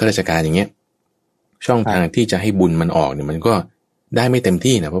เป็นข้าราชการอย่างเงี้ยช่องทางที่จะให้บุญมันออกเนี่ยมันก็ได้ไม่เต็ม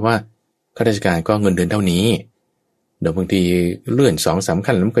ที่นะเพราะว่าข้าราชการก็เงินเดือนเท่านี้เดี๋ยวบางทีเลื่อน2-3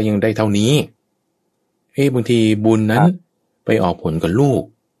 ขั้นแล้วมันก็ยังได้เท่านี้บางทีบุญนั้นไปออกผลกับลูก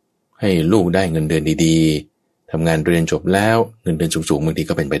ให้ลูกได้เงินเดือนดีๆทำงานเรียนจบแล้วเงินเดือนสูงๆบางที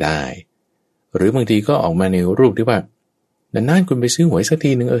ก็เป็นไปได้หรือบางทีก็ออกมาในรูปที่ว่านานๆคุณไปซื้อหวยสัก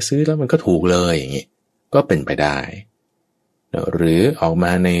ทีนึงซื้อแล้วมันก็ถูกเลยอย่างนี้ก็เป็นไปได้หรือออกม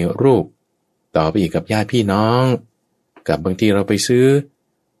าในรูปต่อไปอีกกับญาติพี่น้องกับบางทีเราไปซื้อ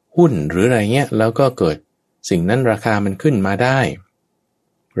หุ้นหรืออะไรเงี้ยแล้วก็เกิดสิ่งนั้นราคามันขึ้นมาได้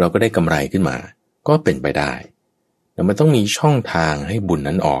เราก็ได้กำไรขึ้นมาก็เป็นไปได้แต่มันต้องมีช่องทางให้บุญ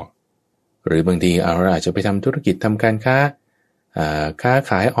นั้นออกหรือบางทีเราอาจจะไปทำธุรกิจทำการค้า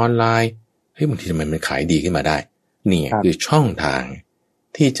ขายออนไลน์บางทีทำไมมันขายดีขึ้นมาได้นี่คือช่องทาง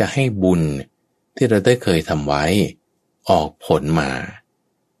ที่จะให้บุญที่เราได้เคยทำไว้ออกผลมา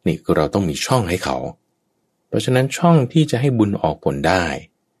นี่คือเราต้องมีช่องให้เขาเพราะฉะนั้นช่องที่จะให้บุญออกผลได้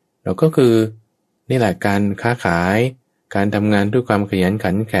เราก็คือนี่แหละการค้าขายการทำงานด้วยความขยัน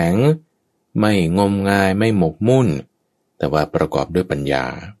ขันแข็งไม่งมงายไม่หมกมุ่นแต่ว่าประกอบด้วยปัญญา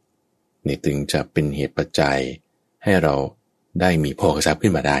นี่ถึงจะเป็นเหตุปัจจัยให้เราได้มีโภคทรัพย์ขึ้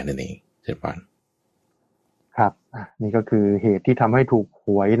นมาได้นั่นเองเช่นกันครับนี่ก็คือเหตุที่ทำให้ถูกห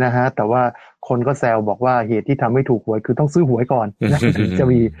วยนะฮะแต่ว่าคนก็แซวบอกว่าเหตุที่ทำให้ถูกหวยคือต้องซื้อหวยก่อนนะถึงจะ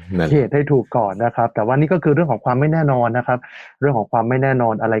มีเหตุให้ถูกก่อนนะครับแต่ว่านี่ก็คือเรื่องของความไม่แน่นอนนะครับเรื่องของความไม่แน่นอ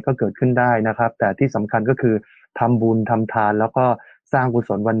นอะไรก็เกิดขึ้นได้นะครับแต่ที่สำคัญก็คือทำบุญทำทานแล้วก็สร้างกุศ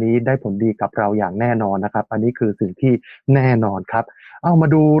ลวันนี้ได้ผลดีกับเราอย่างแน่นอนนะครับอันนี้คือสิ่งที่แน่นอนครับเอามา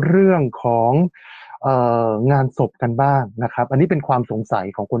ดูเรื่องของงานศพกันบ้างนะครับอันนี้เป็นความสงสัย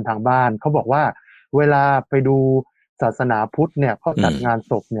ของคนทางบ้านเขาบอกว่าเวลาไปดูศาสนาพุทธเนี่ยเขาจัดงาน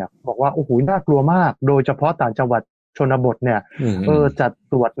ศพเนี่ยบอกว่าโอ้โหน่ากลัวมากโดยเฉพาะต่างจังหวัดชนบทเนี่ยจัด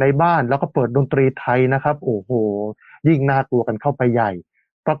สวดในบ้านแล้วก็เปิดดนตรีไทยนะครับโอ้โหยิ่งน่ากลัวกันเข้าไปใหญ่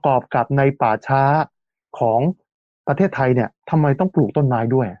ประกอบกับในป่าช้าของประเทศไทยเนี่ยทำไมต้องปลูกต้นไม้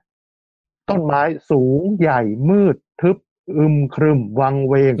ด้วยต้นไม้สูงใหญ่มืดทึบครึมวัง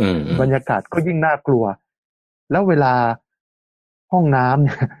เวงบรรยากาศก็ยิ่งน่ากลัวแล้วเวลาห้องน้ำเ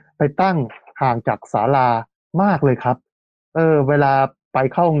นี่ยไปตั้งห่างจากศาลามากเลยครับเวลาไป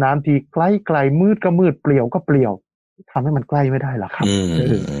เข้าห้องน้ำทีใกล้มืดก็มืดเปลี่ยวก็เปลี่ยวทำให้มันใกล้ไม่ได้หรอครับ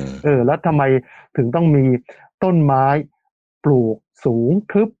แล้วทำไมถึงต้องมีต้นไม้ปลูกสูง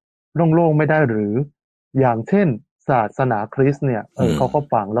ทึบโล่งๆไม่ได้หรืออย่างเช่นศาสนาคริสต์เนี่ยเขาก็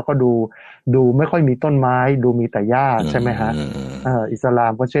ฝังแล้วก็ดูไม่ค่อยมีต้นไม้ดูมีแต่หญ้าใช่ไหมฮะอิสลา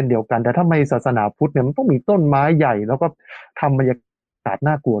มก็เช่นเดียวกันแต่ถ้าไม่ศาสนาพุทธเนี่ยมันต้องมีต้นไม้ใหญ่แล้วก็ทำบรรยากาศ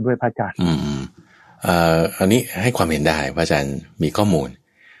น่ากลัวด้วยพระอาจารย์อันนี้ให้ความเห็นได้พระอาจารย์มีข้อมูล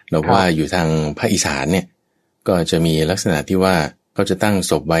แล้วว่าอยู่ทางภาคอีสานเนี่ยก็จะมีลักษณะที่ว่าเขาจะตั้ง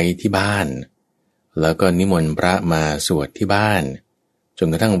ศพไว้ที่บ้านแล้วก็นิมนต์พระมาสวดที่บ้านจน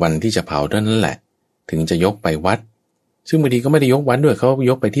กระทั่งวันที่จะเผาเท่านั้นแหละถึงจะยกไปวัดซึ่งบางทีก็ไม่ได้ยกวัดด้วยเขา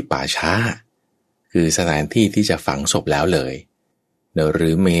ยกไปที่ป่าช้าคือสถานที่ที่จะฝังศพแล้วเลยหรื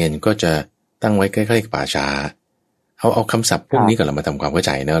อเมนก็จะตั้งไว้ใกล้ๆกับป่าช้าเอาคำศัพท์พวกนี้ก่อนเรามาทำความเข้าใ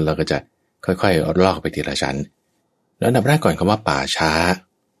จนะเราก็จะค่อยๆลอกไปทีละชั้นแล้วอันดับแรกก่อนคำว่าป่าช้า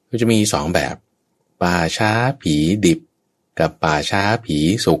ก็จะมี2แบบป่าช้าผีดิบกับป่าช้าผี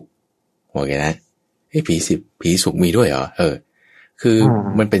สุกโอเคนะผีสุกมีด้วยเหรอคือ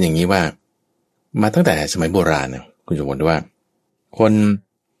มันเป็นอย่างนี้ว่ามาตั้งแต่สมัยโบราณนะคุณสมบัติว่าคน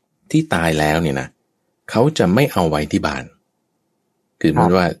ที่ตายแล้วเนี่ยนะเขาจะไม่เอาไว้ที่บ้านคือมั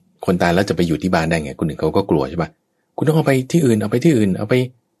นว่าคนตายแล้วจะไปอยู่ที่บ้านได้ไงคนหนึ่งเขาก็กลัวใช่ปะคุณต้องเอาไปที่อื่นเอาไป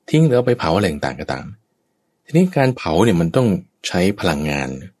ทิ้งหรือเอาไปเผาอะไรต่างๆก็ตามทีนี้การเผาเนี่ยมันต้องใช้พลังงาน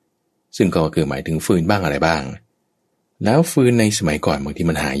ซึ่งก็คือหมายถึงฟืนบ้างอะไรบ้าง แล้วฟืนในสมัยก่อนบางที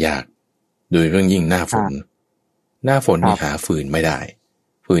มันหายากโดยเรื่องยิ่งหน้าฝนนี่หาฟืนไม่ได้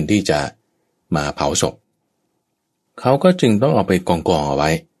ฟืนที่จะมาเผาศพเขาก็จึงต้องเอาไปกองเอาไว้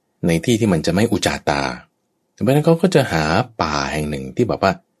ในที่ที่มันจะไม่อุจจาตาเพราะฉะนั้นเขาก็จะหาป่าแห่งหนึ่งที่แบบว่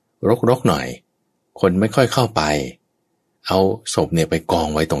ารกๆหน่อยคนไม่ค่อยเข้าไปเอาศพเนี่ยไปกอง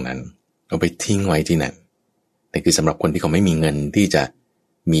ไว้ตรงนั้นเอาไปทิ้งไว้ที่นั่นแต่คือสำหรับคนที่เขาไม่มีเงินที่จะ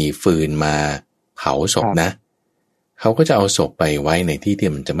มีฟืนมาเผาศพนะเขาก็จะเอาศพไปไว้ในที่ที่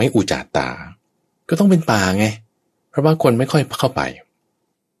มันจะไม่อุจจาตาก็ต้องเป็นป่าไงเพราะว่าคนไม่ค่อยเข้าไป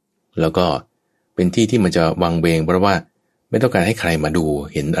แล้วก็เป็นที่ที่มันจะวังเวงเพราะว่าไม่ต้องการให้ใครมาดู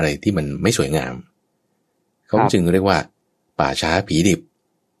เห็นอะไรที่มันไม่สวยงามเขาจึงเรียกว่าป่าช้าผีดิบ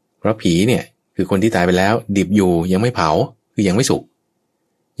เพราะผีเนี่ยคือคนที่ตายไปแล้วดิบอยู่ยังไม่เผาคือยังไม่สุก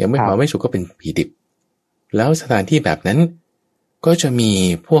ยังไม่เผาไม่สุกก็เป็นผีดิบแล้วสถานที่แบบนั้นก็จะมี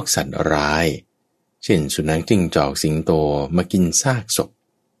พวกสัตว์ร้ายเช่นสุนัขจิ้งจอกสิงโตมากินซากศพ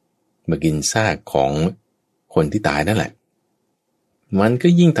มากินซากของคนที่ตายนั่นแหละมันก็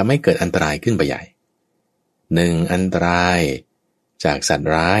ยิ่งทำให้เกิดอันตรายขึ้นไปใหญ่หนึ่งอันตรายจากสัตว์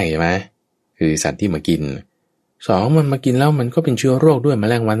ร้ายใช่ไหมคือสัตว์ที่มากินสองมันมากินแล้วมันก็เป็นเชื้อโรคด้วยแม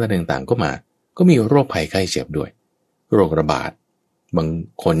ลงวันอะไรต่างๆก็มาก็มีโรคภัยไข้เจ็บด้วยโรคระบาดบาง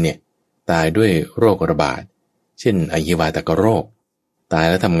คนเนี่ยตายด้วยโรคระบาดเช่นอหิวาตกโรคตาย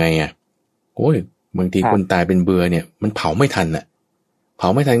แล้วทำไงอ่ะโอ้ยบางทีคนตายเป็นเบื่อเนี่ยมันเผาไม่ทันน่ะเผา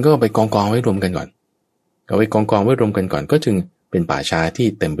ไม่ทันก็ไปกองไว้รวมกันก่อนเอาไว้กองไว้รวมกันก่อนก็จึงเป็นป่าช้าที่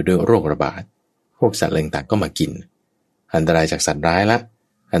เต็มไปด้วยโรคระบาดพวกสัตว์ต่างๆก็มากินอันตรายจากสัตว์ร้ายละ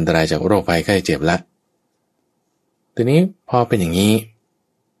อันตรายจากโรคภัยไข้เจ็บละทีนี้พอเป็นอย่างนี้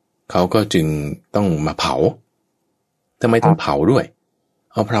เขาก็จึงต้องมาเผาทำไมต้องเผาด้วย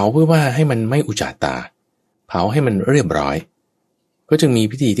เอาเผาเพื่อว่าให้มันไม่อุจจาตาเผาให้มันเรียบร้อยก็จึงมี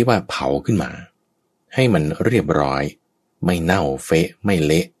พิธีที่ว่าเผาขึ้นมาให้มันเรียบร้อยไม่เน่าเฟะไม่เ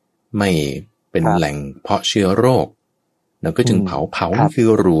ละไม่เป็นแหล่งเพาะเชื้อโรคแล้วก็จึงเผานี่คือ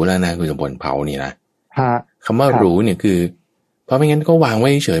รู้แล้วนะคุณสมบัติเผานี่นะคำว่ารู้เนี่ยคือเพราะไม่งั้นก็วางไว้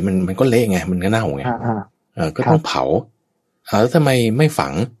เฉยมันก็เละไงมันก็เน่าไงก็ต้องเผาแล้วทำไมไม่ฝั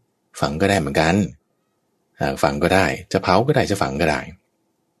งก็ได้เหมือนกันฝังก็ได้จะเผาก็ได้จะฝังก็ได้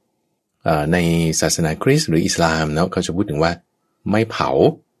ในศาสนาคริสต์หรืออิสลามเนาะเขาจะพูดถึงว่าไม่เผา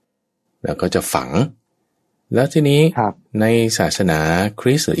แล้วก็จะฝังแล้วทีนี้ในศาสนาค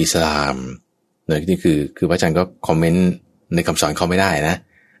ริสต์หรืออิสลามเนี่ยนี่คือพระอาจารย์ก็คอมเมนต์ในคำสอนเขาไม่ได้นะ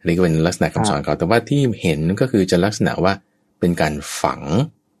อันนี้ก็เป็นลักษณะคำสอนเขาแต่ว่าที่เห็นก็คือจะลักษณะว่าเป็นการฝัง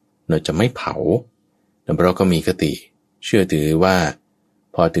เราจะไม่เผาแล้วเราก็มีคติเชื่อถือว่า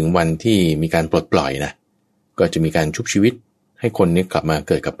พอถึงวันที่มีการปลดปล่อยนะก็จะมีการชุบชีวิตให้คนนี้กลับมาเ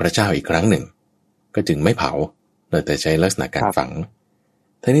กิดกับพระเจ้าอีกครั้งหนึ่งก็จึงไม่เผาแต่ใช้ลักษณะการฝัง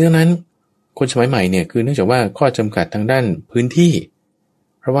ทั้งนี้ทั้งนั้นคนสมัยใหม่เนี่ยคือเนื่องจากว่าข้อจำกัดทางด้านพื้นที่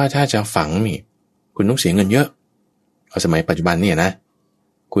เพราะว่าถ้าจะฝังนี่คุณต้องเสียเงินเยอะเอาสมัยปัจจุบันเนี่ยนะ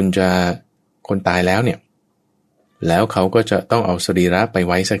คุณจะคนตายแล้วเนี่ยแล้วเขาก็จะต้องเอาสรีระไป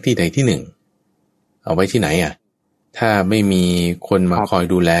ไว้สักที่ใดที่หนึ่งเอาไว้ที่ไหนอ่ะถ้าไม่มีคนมาคอย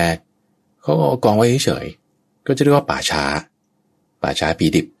ดูแลเขาก็เอากองไว้เฉยๆก็จะเรียกว่าป่าช้าผี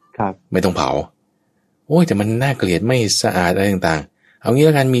ดิบไม่ต้องเผาโอ้ยแต่มันน่าเกลียดไม่สะอาดอะไรต่างๆเอางี้แ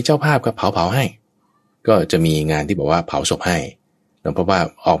ล้วกันมีเจ้าภาพก็เผาให้ก็จะมีงานที่บอกว่าเผาศพให้เพราะว่า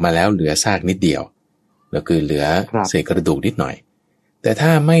ออกมาแล้วเหลือซากนิดเดียวแล้วคือเหลือเศษกระดูกนิดหน่อยแต่ถ้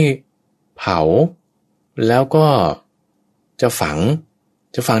าไม่เผาแล้วก็จะฝัง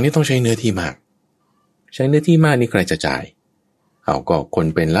นี่ต้องใช้เนื้อที่มากใช้เนื้อที่มากนี่ใครจะจ่ายเอาก็คน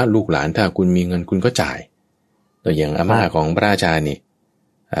เป็นแล้วลูกหลานถ้าคุณมีเงินคุณก็จ่ายตัวอย่างอาม่าของพระอาจารย์นี่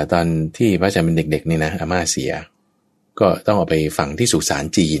ตอนที่พระอาจารย์เป็นเด็กๆนี่นะอาม่าเสียก็ต้องเอาไปฝังที่สุสาน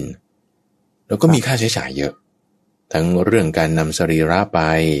จีนแล้วก็มีค่าใช้จ่ายเยอะทั้งเรื่องการนำสรีระไป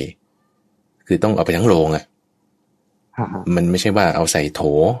คือต้องเอาไปทั้งโลงอ่ะมันไม่ใช่ว่าเอาใส่โถ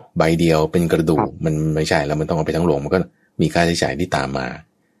ใบเดียวเป็นกระดูกมันไม่ใช่แล้วมันต้องเอาไปทั้งโลงมันก็มีค่าใช้จ่ายที่ตามมา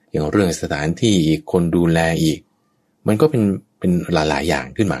อย่างเรื่องสถานที่อีกคนดูแลอีกมันก็เป็นหลายๆอย่าง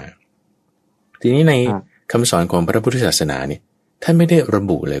ขึ้นมาทีนี้ในคำสอนของพระพุทธศาสนาเนี่ยท่านไม่ได้ระ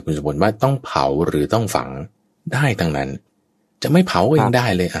บุเลยคุณสมบัติว่าต้องเผาหรือต้องฝังได้ทั้งนั้นจะไม่เผาก็ยังได้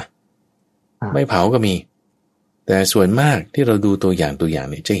เลยอ่ะไม่เผาก็มีแต่ส่วนมากที่เราดูตัวอย่าง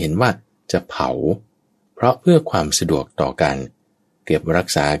เนี่ยจะเห็นว่าจะเผาเพราะเพื่อความสะดวกต่อการเก็บรัก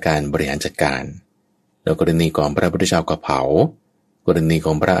ษาการบริหารจัดการแล้วกรณีของพระพุทธเจ้าก็เผากรณีข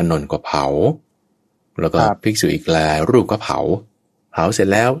องพระอานนท์ก็เผาแล้วก็ภิกษุอีกหลายรูปก็เผาเสร็จ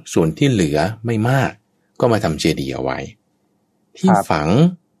แล้วส่วนที่เหลือไม่มากก็มาทำเจดีย์เอาไว้ที่ฝัง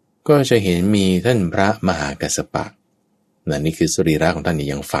ก็จะเห็นมีท่านพระมหากัสสปะนี่คือสรีระของท่านนี่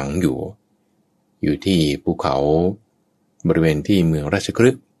ยังฝังอยู่ที่ภูเขา บริเวณที่เมืองราชคฤ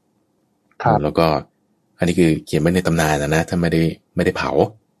ห์แล้วก็อันนี้คือเขียนไว้ในตำนานนะท่านไม่ได้เผา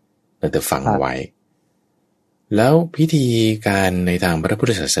แต่ฝังเอาไว้แล้วพิธีการในทางพระพุท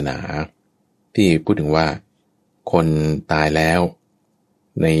ธศาสนาที่พูดถึงว่าคนตายแล้ว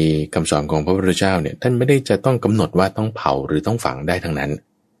ในคำสอนของพระพุทธเจ้าเนี่ยท่านไม่ได้จะต้องกำหนดว่าต้องเผาหรือต้องฝังได้ทั้งนั้น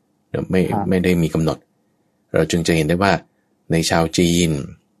ไม่ได้มีกำหนดเราจึงจะเห็นได้ว่าในชาวจีน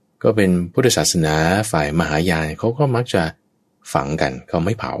ก็เป็นพุทธศาสนาฝ่ายมหายานเขาก็มักจะฝังกันเขาไ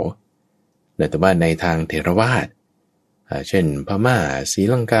ม่เผาแต่ว่าในทางเถรวาทเช่นพม่าศรี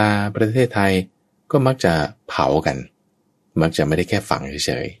ลังกาประเทศไทยก็มักจะเผากันมักจะไม่ได้แค่ฝังเ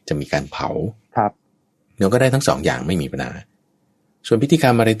ฉยๆจะมีการเผาครับเราก็ได้ทั้งสองอย่างไม่มีปัญหาส่วนพิธีกร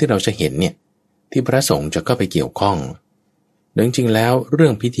รมอะไรที่เราจะเห็นเนี่ยที่พระสงฆ์จะเข้าไปเกี่ยวข้องจริงๆแล้วเรื่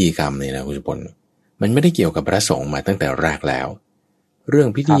องพิธีกรรมเนี่ยนะคุณสุพลมันไม่ได้เกี่ยวกับพระสงฆ์มาตั้งแต่แรกแล้วเรื่อง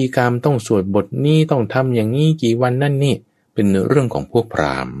พิธีกรรมต้องสวดบทนี้ต้องทำอย่างนี้กี่วันนั่นนี่เป็นเรื่องของพวกพร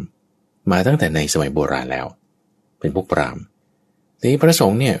าหมณ์มาตั้งแต่ในสมัยโบราณแล้วเป็นพวกพราหมณ์ทีนี้พระส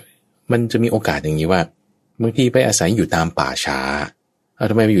งฆ์เนี่ยมันจะมีโอกาสอย่างนี้ว่าบางทีไปอาศัยอยู่ตามป่าช้า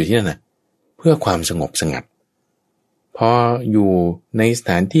ทำไมไปอยู่ที่นั่นน่ะเพื่อความสงบสงัดพออยู่ในส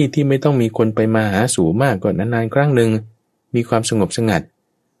ถานที่ที่ไม่ต้องมีคนไปมาหาสู่มากก็นานๆครั้งหนึ่งมีความสงบสงัด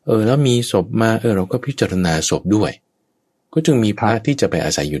แล้วมีศพมาเราก็พิจารณาศพด้วยก็จึงมีพระที่จะไปอ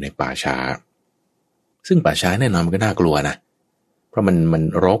าศัยอยู่ในป่าช้าซึ่งป่าช้าแน่นอนมันก็น่ากลัวนะเพราะมัน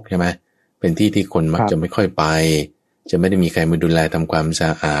รกใช่ไหมเป็นที่ที่คนมักจะไม่ค่อยไปจะไม่ได้มีใครมาดูแลทำความสะ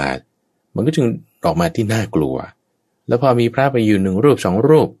อาดมันก็จึงออกมาที่น่ากลัวแล้วพอมีพระไปอยู่1 รูป 2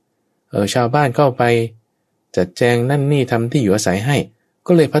 รูปชาวบ้านเข้าไปจัดแจงนั่นนี่ทำที่อยู่อาศัยให้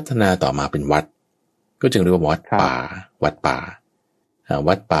ก็เลยพัฒนาต่อมาเป็นวัดก็จึงเรียกว่าวัดป่าวัด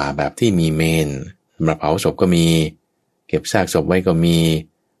ป่าแบบที่มีเมนสำหรับเผาศพก็มีเก็บซากศพไว้ก็มี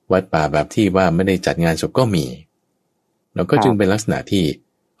วัดป่าแบบที่ว่าไม่ได้จัดงานศพก็มีแล้วก็จึงเป็นลักษณะที่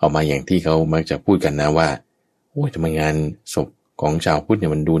ออกมาอย่างที่เขามักจะพูดกันนะว่าโอ้ยทำไมงานศพของชาวพุทธเนี่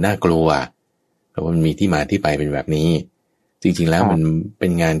ยมันดูน่ากลัวแต่ว่ามันมีที่มาที่ไปเป็นแบบนี้จริงๆแล้วมันเป็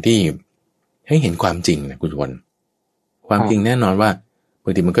นงานที่ให้เห็นความจริงนะคุณชวนความจริงแน่นอนว่าบา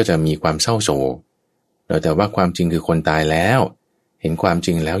งทีมันก็จะมีความเศร้าโศกแต่ว่าความจริงคือคนตายแล้วเห็นความจ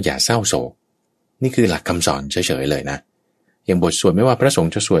ริงแล้วอย่าเศร้าโศกนี่คือหลักคำสอนเฉยๆเลยนะอย่างบทสวดไม่ว่าพระสง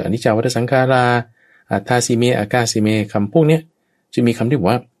ฆ์จะสวดอนิจจาวัฏสังขาราอัตถาสิเมอากาสิเมคำพวกนี้จะมีคำที่บอก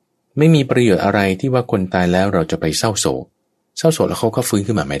ว่าไม่มีประโยชน์อะไรที่ว่าคนตายแล้วเราจะไปเศร้าโศกแล้วเขาก็ฟื้น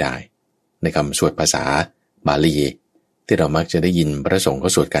ขึ้นมาไม่ได้ในคำสวดภาษาบาลีที่เรามักจะได้ยินพระสงฆ์เขา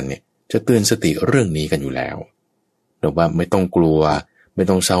สวดกันเนี่ยจะเตือนสติเรื่องนี้กันอยู่แล้วบอกว่าไม่ต้องกลัวไม่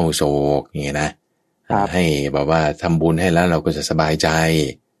ต้องเศร้าโศกอย่างเงี้ยนะให้แบบว่าทำบุญให้แล้วเราก็จะสบายใจ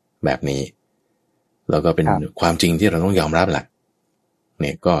แบบนี้แล้วก็เป็นความจริงที่เราต้องยอมรับแหละเ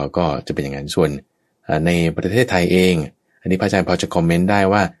นี่ยก็จะเป็นอย่างนั้นส่วนในประเทศไทยเองอันนี้พระอาจารย์พอจะคอมเมนต์ได้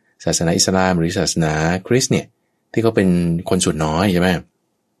ว่าศาสนาอิสลามหรือศาสนาคริสต์เนี่ยที่เขาเป็นคนส่วนน้อยใช่ไหม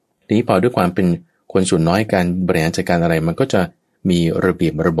ทีนี้พอด้วยความเป็นคนส่วนน้อยการบริหารจัดการอะไรมันก็จะมีระเบี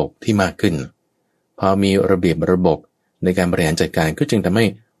ยบระบบที่มากขึ้นพอมีระเบียบระบบในการบริหารจัดการก็จึงทำให้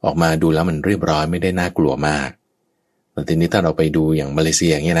ออกมาดูแล้วมันเรียบร้อยไม่ได้น่ากลัวมากแต่ทีนี้ถ้าเราไปดูอย่างมาเลเซี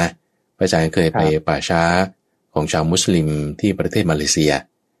ยอย่างเงี้ยนะพระอาจารย์เคยไปป่าช้าของชาวมุสลิมที่ประเทศมาเลเซีย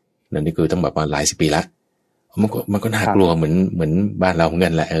นั่นนี่คือต้องแบบว่าหลายสิบปีละมันก็น่ากลัวเหมือนบ้านเราเหมือนกั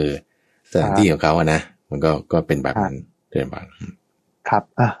นแหละสถานที่ของเขาอะนะมันก็เป็นแบบนั้นเดินบางครับ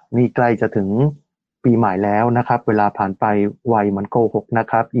นี่ใกล้จะถึงปีใหม่แล้วนะครับเวลาผ่านไปไวมันโกหกนะ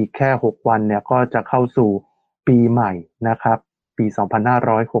ครับอีกแค่6 วันเนี่ยก็จะเข้าสู่ปีใหม่นะครับปี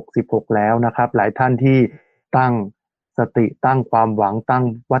2566แล้วนะครับหลายท่านที่ตั้งสติตั้งความหวังตั้ง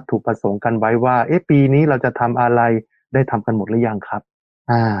วัตถุประสงค์กันไว้ว่าปีนี้เราจะทำอะไรได้ทำกันหมดหรือยังครับ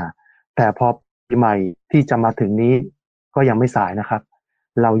แต่พอปีใหม่ที่จะมาถึงนี้ก็ยังไม่สายนะครับ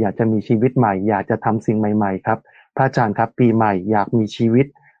เราอยากจะมีชีวิตใหม่อยากจะทำสิ่งใหม่ๆครับพระอาจารย์ครับปีใหม่อยากมีชีวิต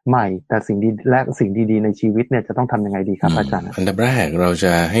ใหม่แต่สิ่งดีและสิ่งดีๆในชีวิตเนี่ยจะต้องทำยังไงดีครับอาจารย์อันดับแรกเราจ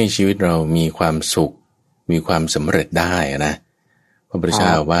ะให้ชีวิตเรามีความสุขมีความสำเร็จได้นะพระพุทธเจ้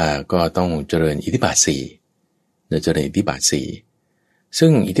าว่าก็ต้องเจริญอิทธิบาท4เจริญอิทธิบาท4ซึ่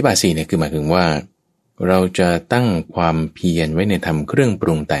งอิทธิบาท4เนี่ยคือหมายถึงว่าเราจะตั้งความเพียรไว้ในทำเครื่องป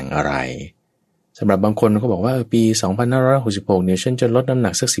รุงแต่งอะไรสำหรับบางคนก็บอกว่าปี2566เนี่ยฉันจะลดน้ำห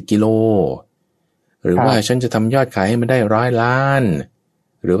นักสัก10 กิโลหรือว่าฉันจะทำยอดขายให้มันได้100 ล้าน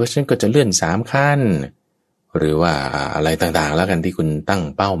หรือว่าฉันก็จะเลื่อน3 ขั้นหรือว่าอะไรต่างๆแล้วกันที่คุณตั้ง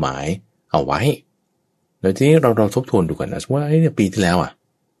เป้าหมายเอาไว้แล้วทีนี้เราทบทวนดูกันนะว่าปีที่แล้ว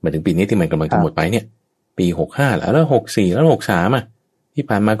มาถึงปีนี้ที่มันกำลังจะหมดไปเนี่ยปี65แล้ว64แล้ว63ที่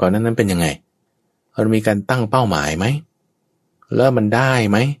ผ่านมาก่อนนั้นเป็นยังไงเรามีการตั้งเป้าหมายไหมแล้วมันได้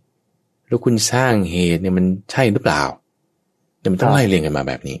ไหมแล้วคุณสร้างเหตุเนี่ยมันใช่หรือเปล่า แต่มันต้องไล่เรียงกันมา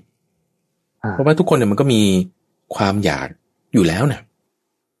แบบนี้เพราะว่าทุกคนเนี่ยมันก็มีความอยากอยู่แล้วนะ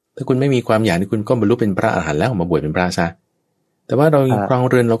ถ้าคุณไม่มีความอยากนี่คุณก็บรรลุเป็นพระอรหันต์แล้วมาบวชเป็นพระซะแต่ว่าเราครอง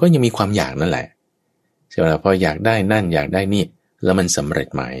เรือนเราก็ยังมีความอยากนั่นแหละใช่ไหมพออยากได้นั่นอยากได้นี่แล้วมันสำเร็จ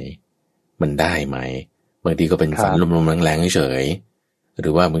ไหมมันได้ไหมบางทีก็เป็นฝันลมๆแรงๆเฉยๆหรื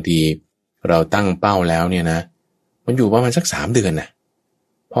อว่าบางทีเราตั้งเป้าแล้วเนี่ยนะมันอยู่ประมาณสัก3 เดือนนะ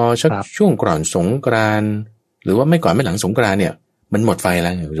พอชักช่วงก่อนสงกรานต์หรือว่าไม่ก่อนไม่หลังสงกรานต์เนี่ยมันหมดไฟแล้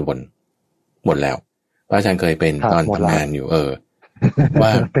วคุณสุบลหมดแล้วพระอาจารย์เคยเป็นตอนทำงานอยู่ว่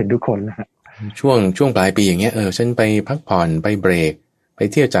าเป็นทุกคนนะช่วงปลายปีอย่างเงี้ยฉันไปพักผ่อนไปเบรกไป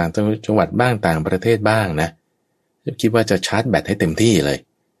เที่ยวจากจังหวัดบ้างต่างประเทศบ้างนะคิดว่าจะชาร์จแบตให้เต็มที่เลย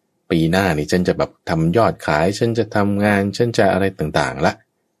ปีหน้านี่ฉันจะแบบทำยอดขายฉันจะทำงานฉันจะอะไรต่างๆละ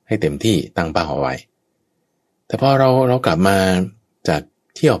ให้เต็มที่ตั้งเป้าเอาไว้แต่พอเรากลับมาจาก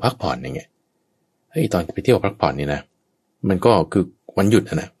เที่ยวพักผ่อนอย่างเงี้ยตอนไปเที่ยวพักผ่อนนี่นะมันก็คือวันหยุด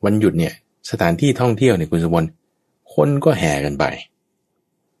นะวันหยุดเนี่ยสถานที่ท่องเที่ยวเนี่ยคุณสมบัติคนก็แห่กันไป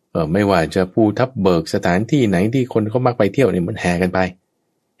ไม่ว่าจะภูทับเบิกสถานที่ไหนที่คนเขามักไปเที่ยวเนี่ยมันแห่กันไป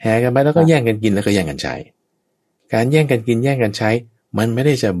แล้วก็แย่งกันกินแล้วก็แย่งกันใช้การแย่งกันกินแย่งกันใช้มันไม่ไ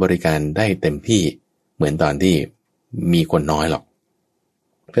ด้จะบริการได้เต็มที่เหมือนตอนที่มีคนน้อยหรอก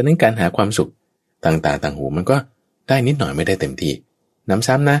เพราะนั้นการหาความสุขต่างตาต่างหูมันก็ได้นิดหน่อยไม่ได้เต็มที่น้ำ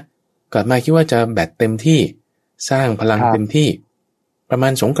ซ้ำนะกลับมาคิดว่าจะแบตเต็มที่สร้างพลังเต็มที่ประมา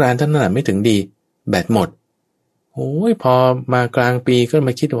ณสงกรานต์เท่านั้นไม่ถึงดีแบตหมดโอ้ยพอมากลางปีก็ม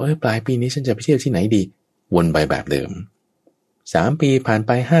าคิดว่าปลายปีนี้ฉันจะไปเที่ยวที่ไหนดีวนไปแบบเดิม3 ปีผ่านไ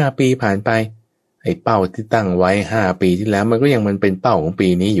ป5 ปีผ่านไปไอ้เป้าที่ตั้งไว้5 ปีที่แล้วมันก็ยังมันเป็นเป้าของปี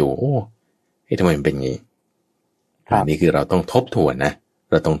นี้อยู่ทำไมมันเป็นงี้อันนี้คือเราต้องทบทวนนะ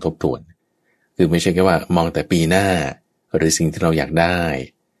เราต้องทบทวนคือไม่ใช่แค่ว่ามองแต่ปีหน้าหรือสิ่งที่เราอยากได้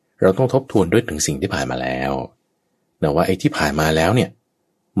เราต้องทบทวนด้วยถึงสิ่งที่ผ่านมาแล้วแต่ว่าไอ้ที่ผ่านมาแล้วเนี่ย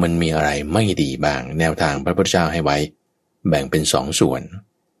มันมีอะไรไม่ดีบ้างแนวทางพระพุทธเจ้าให้ไว้แบ่งเป็น2 ส่วน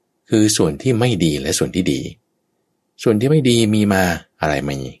คือส่วนที่ไม่ดีและส่วนที่ดีส่วนที่ไม่ดีมีมาอะไรม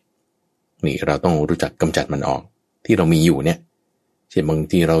านี่เราต้องรู้จักกำจัดมันออกที่เรามีอยู่เนี่ยเช่นบาง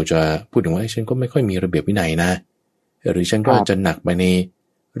ทีเราจะพูดถึงว่าฉันก็ไม่ค่อยมีระเบียบวินัยนะหรือฉันก็จะหนักไปใน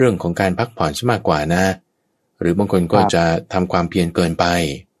เรื่องของการพักผ่อนซะมากกว่านะหรือบางคนก็จะทำความเพียรเกินไป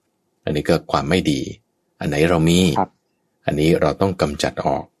อันนี้ก็ความไม่ดีอันไหนเรามีอันนี้เราต้องกำจัดอ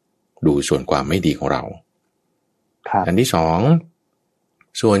อกดูส่วนความไม่ดีของเราอันที่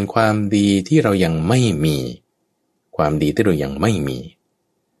2ส่วนความดีที่เรายังไม่มีความดีที่เรายังไม่มี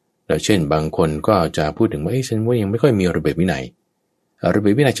แล้วเช่นบางคนก็จะพูดถึงว่าฉันว่ายังไม่ค่อยมีระเบียบวินัยระเบี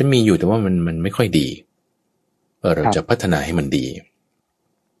ยบวินัยฉันมีอยู่แต่ว่ามันไม่ค่อยดีเราจะพัฒนาให้มันดี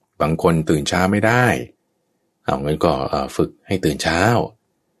บางคนตื่นเช้าไม่ได้งั้นก็ฝึกให้ตื่นเช้า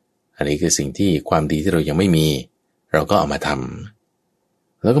อันนี้คือสิ่งที่ความดีที่เรายังไม่มีเราก็เอามาท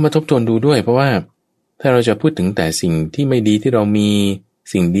ำแล้วก็มาทบทวนดูด้วยเพราะว่าถ้าเราจะพูดถึงแต่สิ่งที่ไม่ดีที่เรามี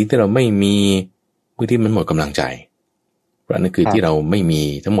สิ่งดีที่เราไม่มีบางทีมันหมดกำลังใจเพราะนั่นคือที่เราไม่มี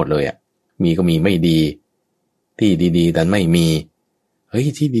ทั้งหมดเลยมีก็มีไม่ดีที่ดีๆดันไม่มี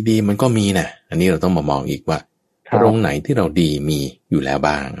ที่ดีๆมันก็มีนะอันนี้เราต้องมามองอีกว่าตรงไหนที่เราดีมีอยู่แล้ว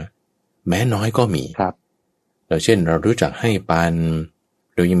บ้างแม้น้อยก็มีแล้วเช่นเรารู้จักให้ปัน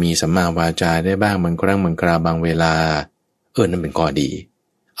เรายังมีสัมมาวาจาได้บ้างบางครั้งบางคราบางเวลานั่นเป็นข้อดี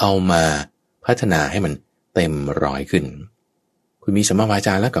เอามาพัฒนาให้มันเต็มร้อยขึ้นคุณมีสัมมาวาจ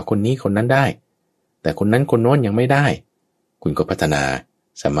าแล้วกับคนนี้คนนั้นได้แต่คนนั้นคนโน้นยังไม่ได้คุณก็พัฒนา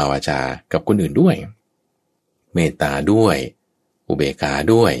สัมมาวาจากับคนอื่นด้วยเมตตาด้วยอุเบกขา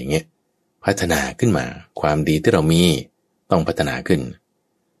ด้วยอย่างเงี้ยพัฒนาขึ้นมาความดีที่เรามีต้องพัฒนาขึ้น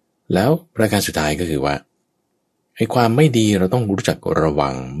แล้วประการสุดท้ายก็คือว่าไอ้ความไม่ดีเราต้องรู้จักระวั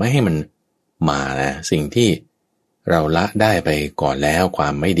งไม่ให้มันมานะสิ่งที่เราละได้ไปก่อนแล้วควา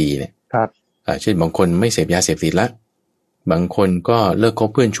มไม่ดีเนี่ยเช่นบางคนไม่เสพยาเสพติดละบางคนก็เลิกคบ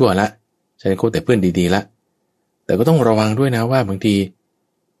เพื่อนชั่วละฉันคบแต่เพื่อนดีๆละแต่ก็ต้องระวังด้วยนะว่าบางที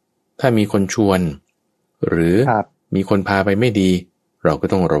ถ้ามีคนชวนหรือมีคนพาไปไม่ดีเราก็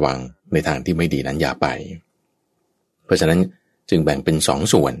ต้องระวังในทางที่ไม่ดีนั้นอย่าไปเพราะฉะนั้นจึงแบ่งเป็น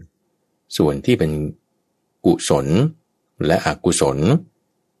2 ส่วนที่เป็นกุศลและอกุศล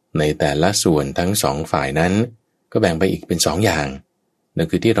ในแต่ละส่วนทั้ง2 ฝ่ายนั้นก็แบ่งไปอีกเป็น2 อย่างนั่น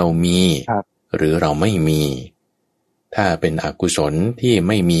คือที่เรามีหรือเราไม่มีถ้าเป็นอกุศลที่ไ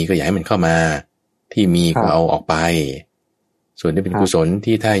ม่มีก็อย่าให้มันเข้ามาที่มีก็เอาออกไปส่วนที่เป็นกุศล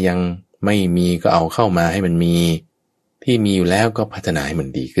ที่ถ้ายังไม่มีก็เอาเข้ามาให้มันมีที่มีอยู่แล้วก็พัฒนาให้มัน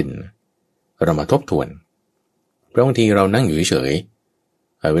ดีขึ้นเรามาทบทวนเพราะบางทีเรานั่งอยู่เฉย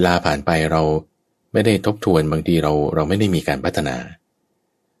เวลาผ่านไปเราไม่ได้ทบทวนบางทีเราไม่ได้มีการพัฒนา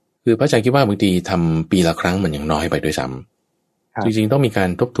คือพระอาจารย์คิดว่าบางทีทำปีละครั้งมันยังน้อยไปด้วยซ้ จริงๆต้องมีการ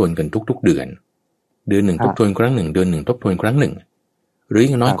ทบทวนกันทุกๆเดือนเดือนหนึ่งทบทวนครั้งหนึ่งเดือนหนึ่งทบทวนครั้งหนึ่งหรืออ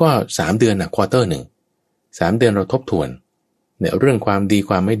ย่างน้อยก็3 เดือนนะควอเตอร์หนึ่ง3 เดือนเราทบทวนเนี่ยเรื่องความดี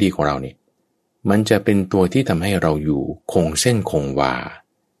ความไม่ดีของเรานี่มันจะเป็นตัวที่ทำให้เราอยู่คงเส้นคงวา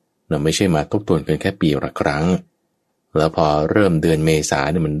เราไม่ใช่มาทบทวนกันแค่ปีละครั้งแล้วพอเริ่มเดือนเมษา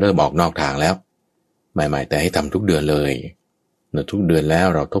เนี่ยมันเริ่มออกนอกทางแล้วใหม่ๆแต่ให้ทำทุกเดือนเลยทุกเดือนแล้ว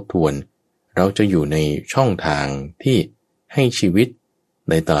เราทบทวนเราจะอยู่ในช่องทางที่ให้ชีวิต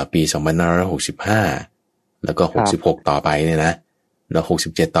ในตลอดปี2565แล้วก็66ต่อไปเนี่ยนะแล้ว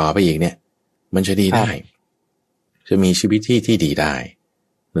67ต่อไปอีกเนี่ยมันจะดีได้จะมีชีวิตที่ดีได้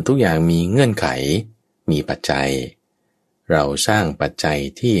ทุกอย่างมีเงื่อนไขมีปัจจัยเราสร้างปัจจัย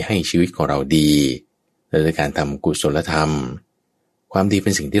ที่ให้ชีวิตของเราดีโดยการทำกุศลธรรมความดีเป็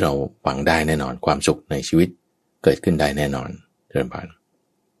นสิ่งที่เราหวังได้แน่นอนความสุขในชีวิตเกิดขึ้นได้แน่นอนเจริญพร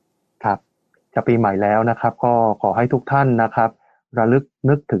ครับจะปีใหม่แล้วนะครับก็ขอให้ทุกท่านนะครับระลึก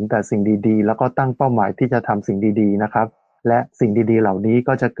นึกถึงแต่สิ่งดีๆแล้วก็ตั้งเป้าหมายที่จะทำสิ่งดีๆนะครับและสิ่งดีๆเหล่านี้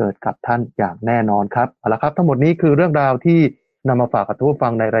ก็จะเกิดกับท่านอย่างแน่นอนครับเอาละครับทั้งหมดนี้คือเรื่องราวที่นำมาฝากกับทุกผู้ฟั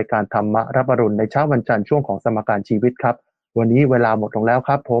งในรายการธรรมะรับอรุณในเช้าวันจันทร์ช่วงของสมการชีวิตครับวันนี้เวลาหมดลงแล้วค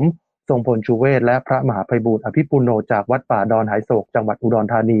รับผมทรงพลชูเวศและพระมหาไพบูลย์อภิปุโนจากวัดป่าดอนหายโศกจังหวัดอุดร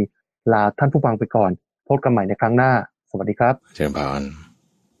ธานีลาท่านผู้ฟังไปก่อนพบกันใหม่ในครั้งหน้าสวัสดีครับเจริญพร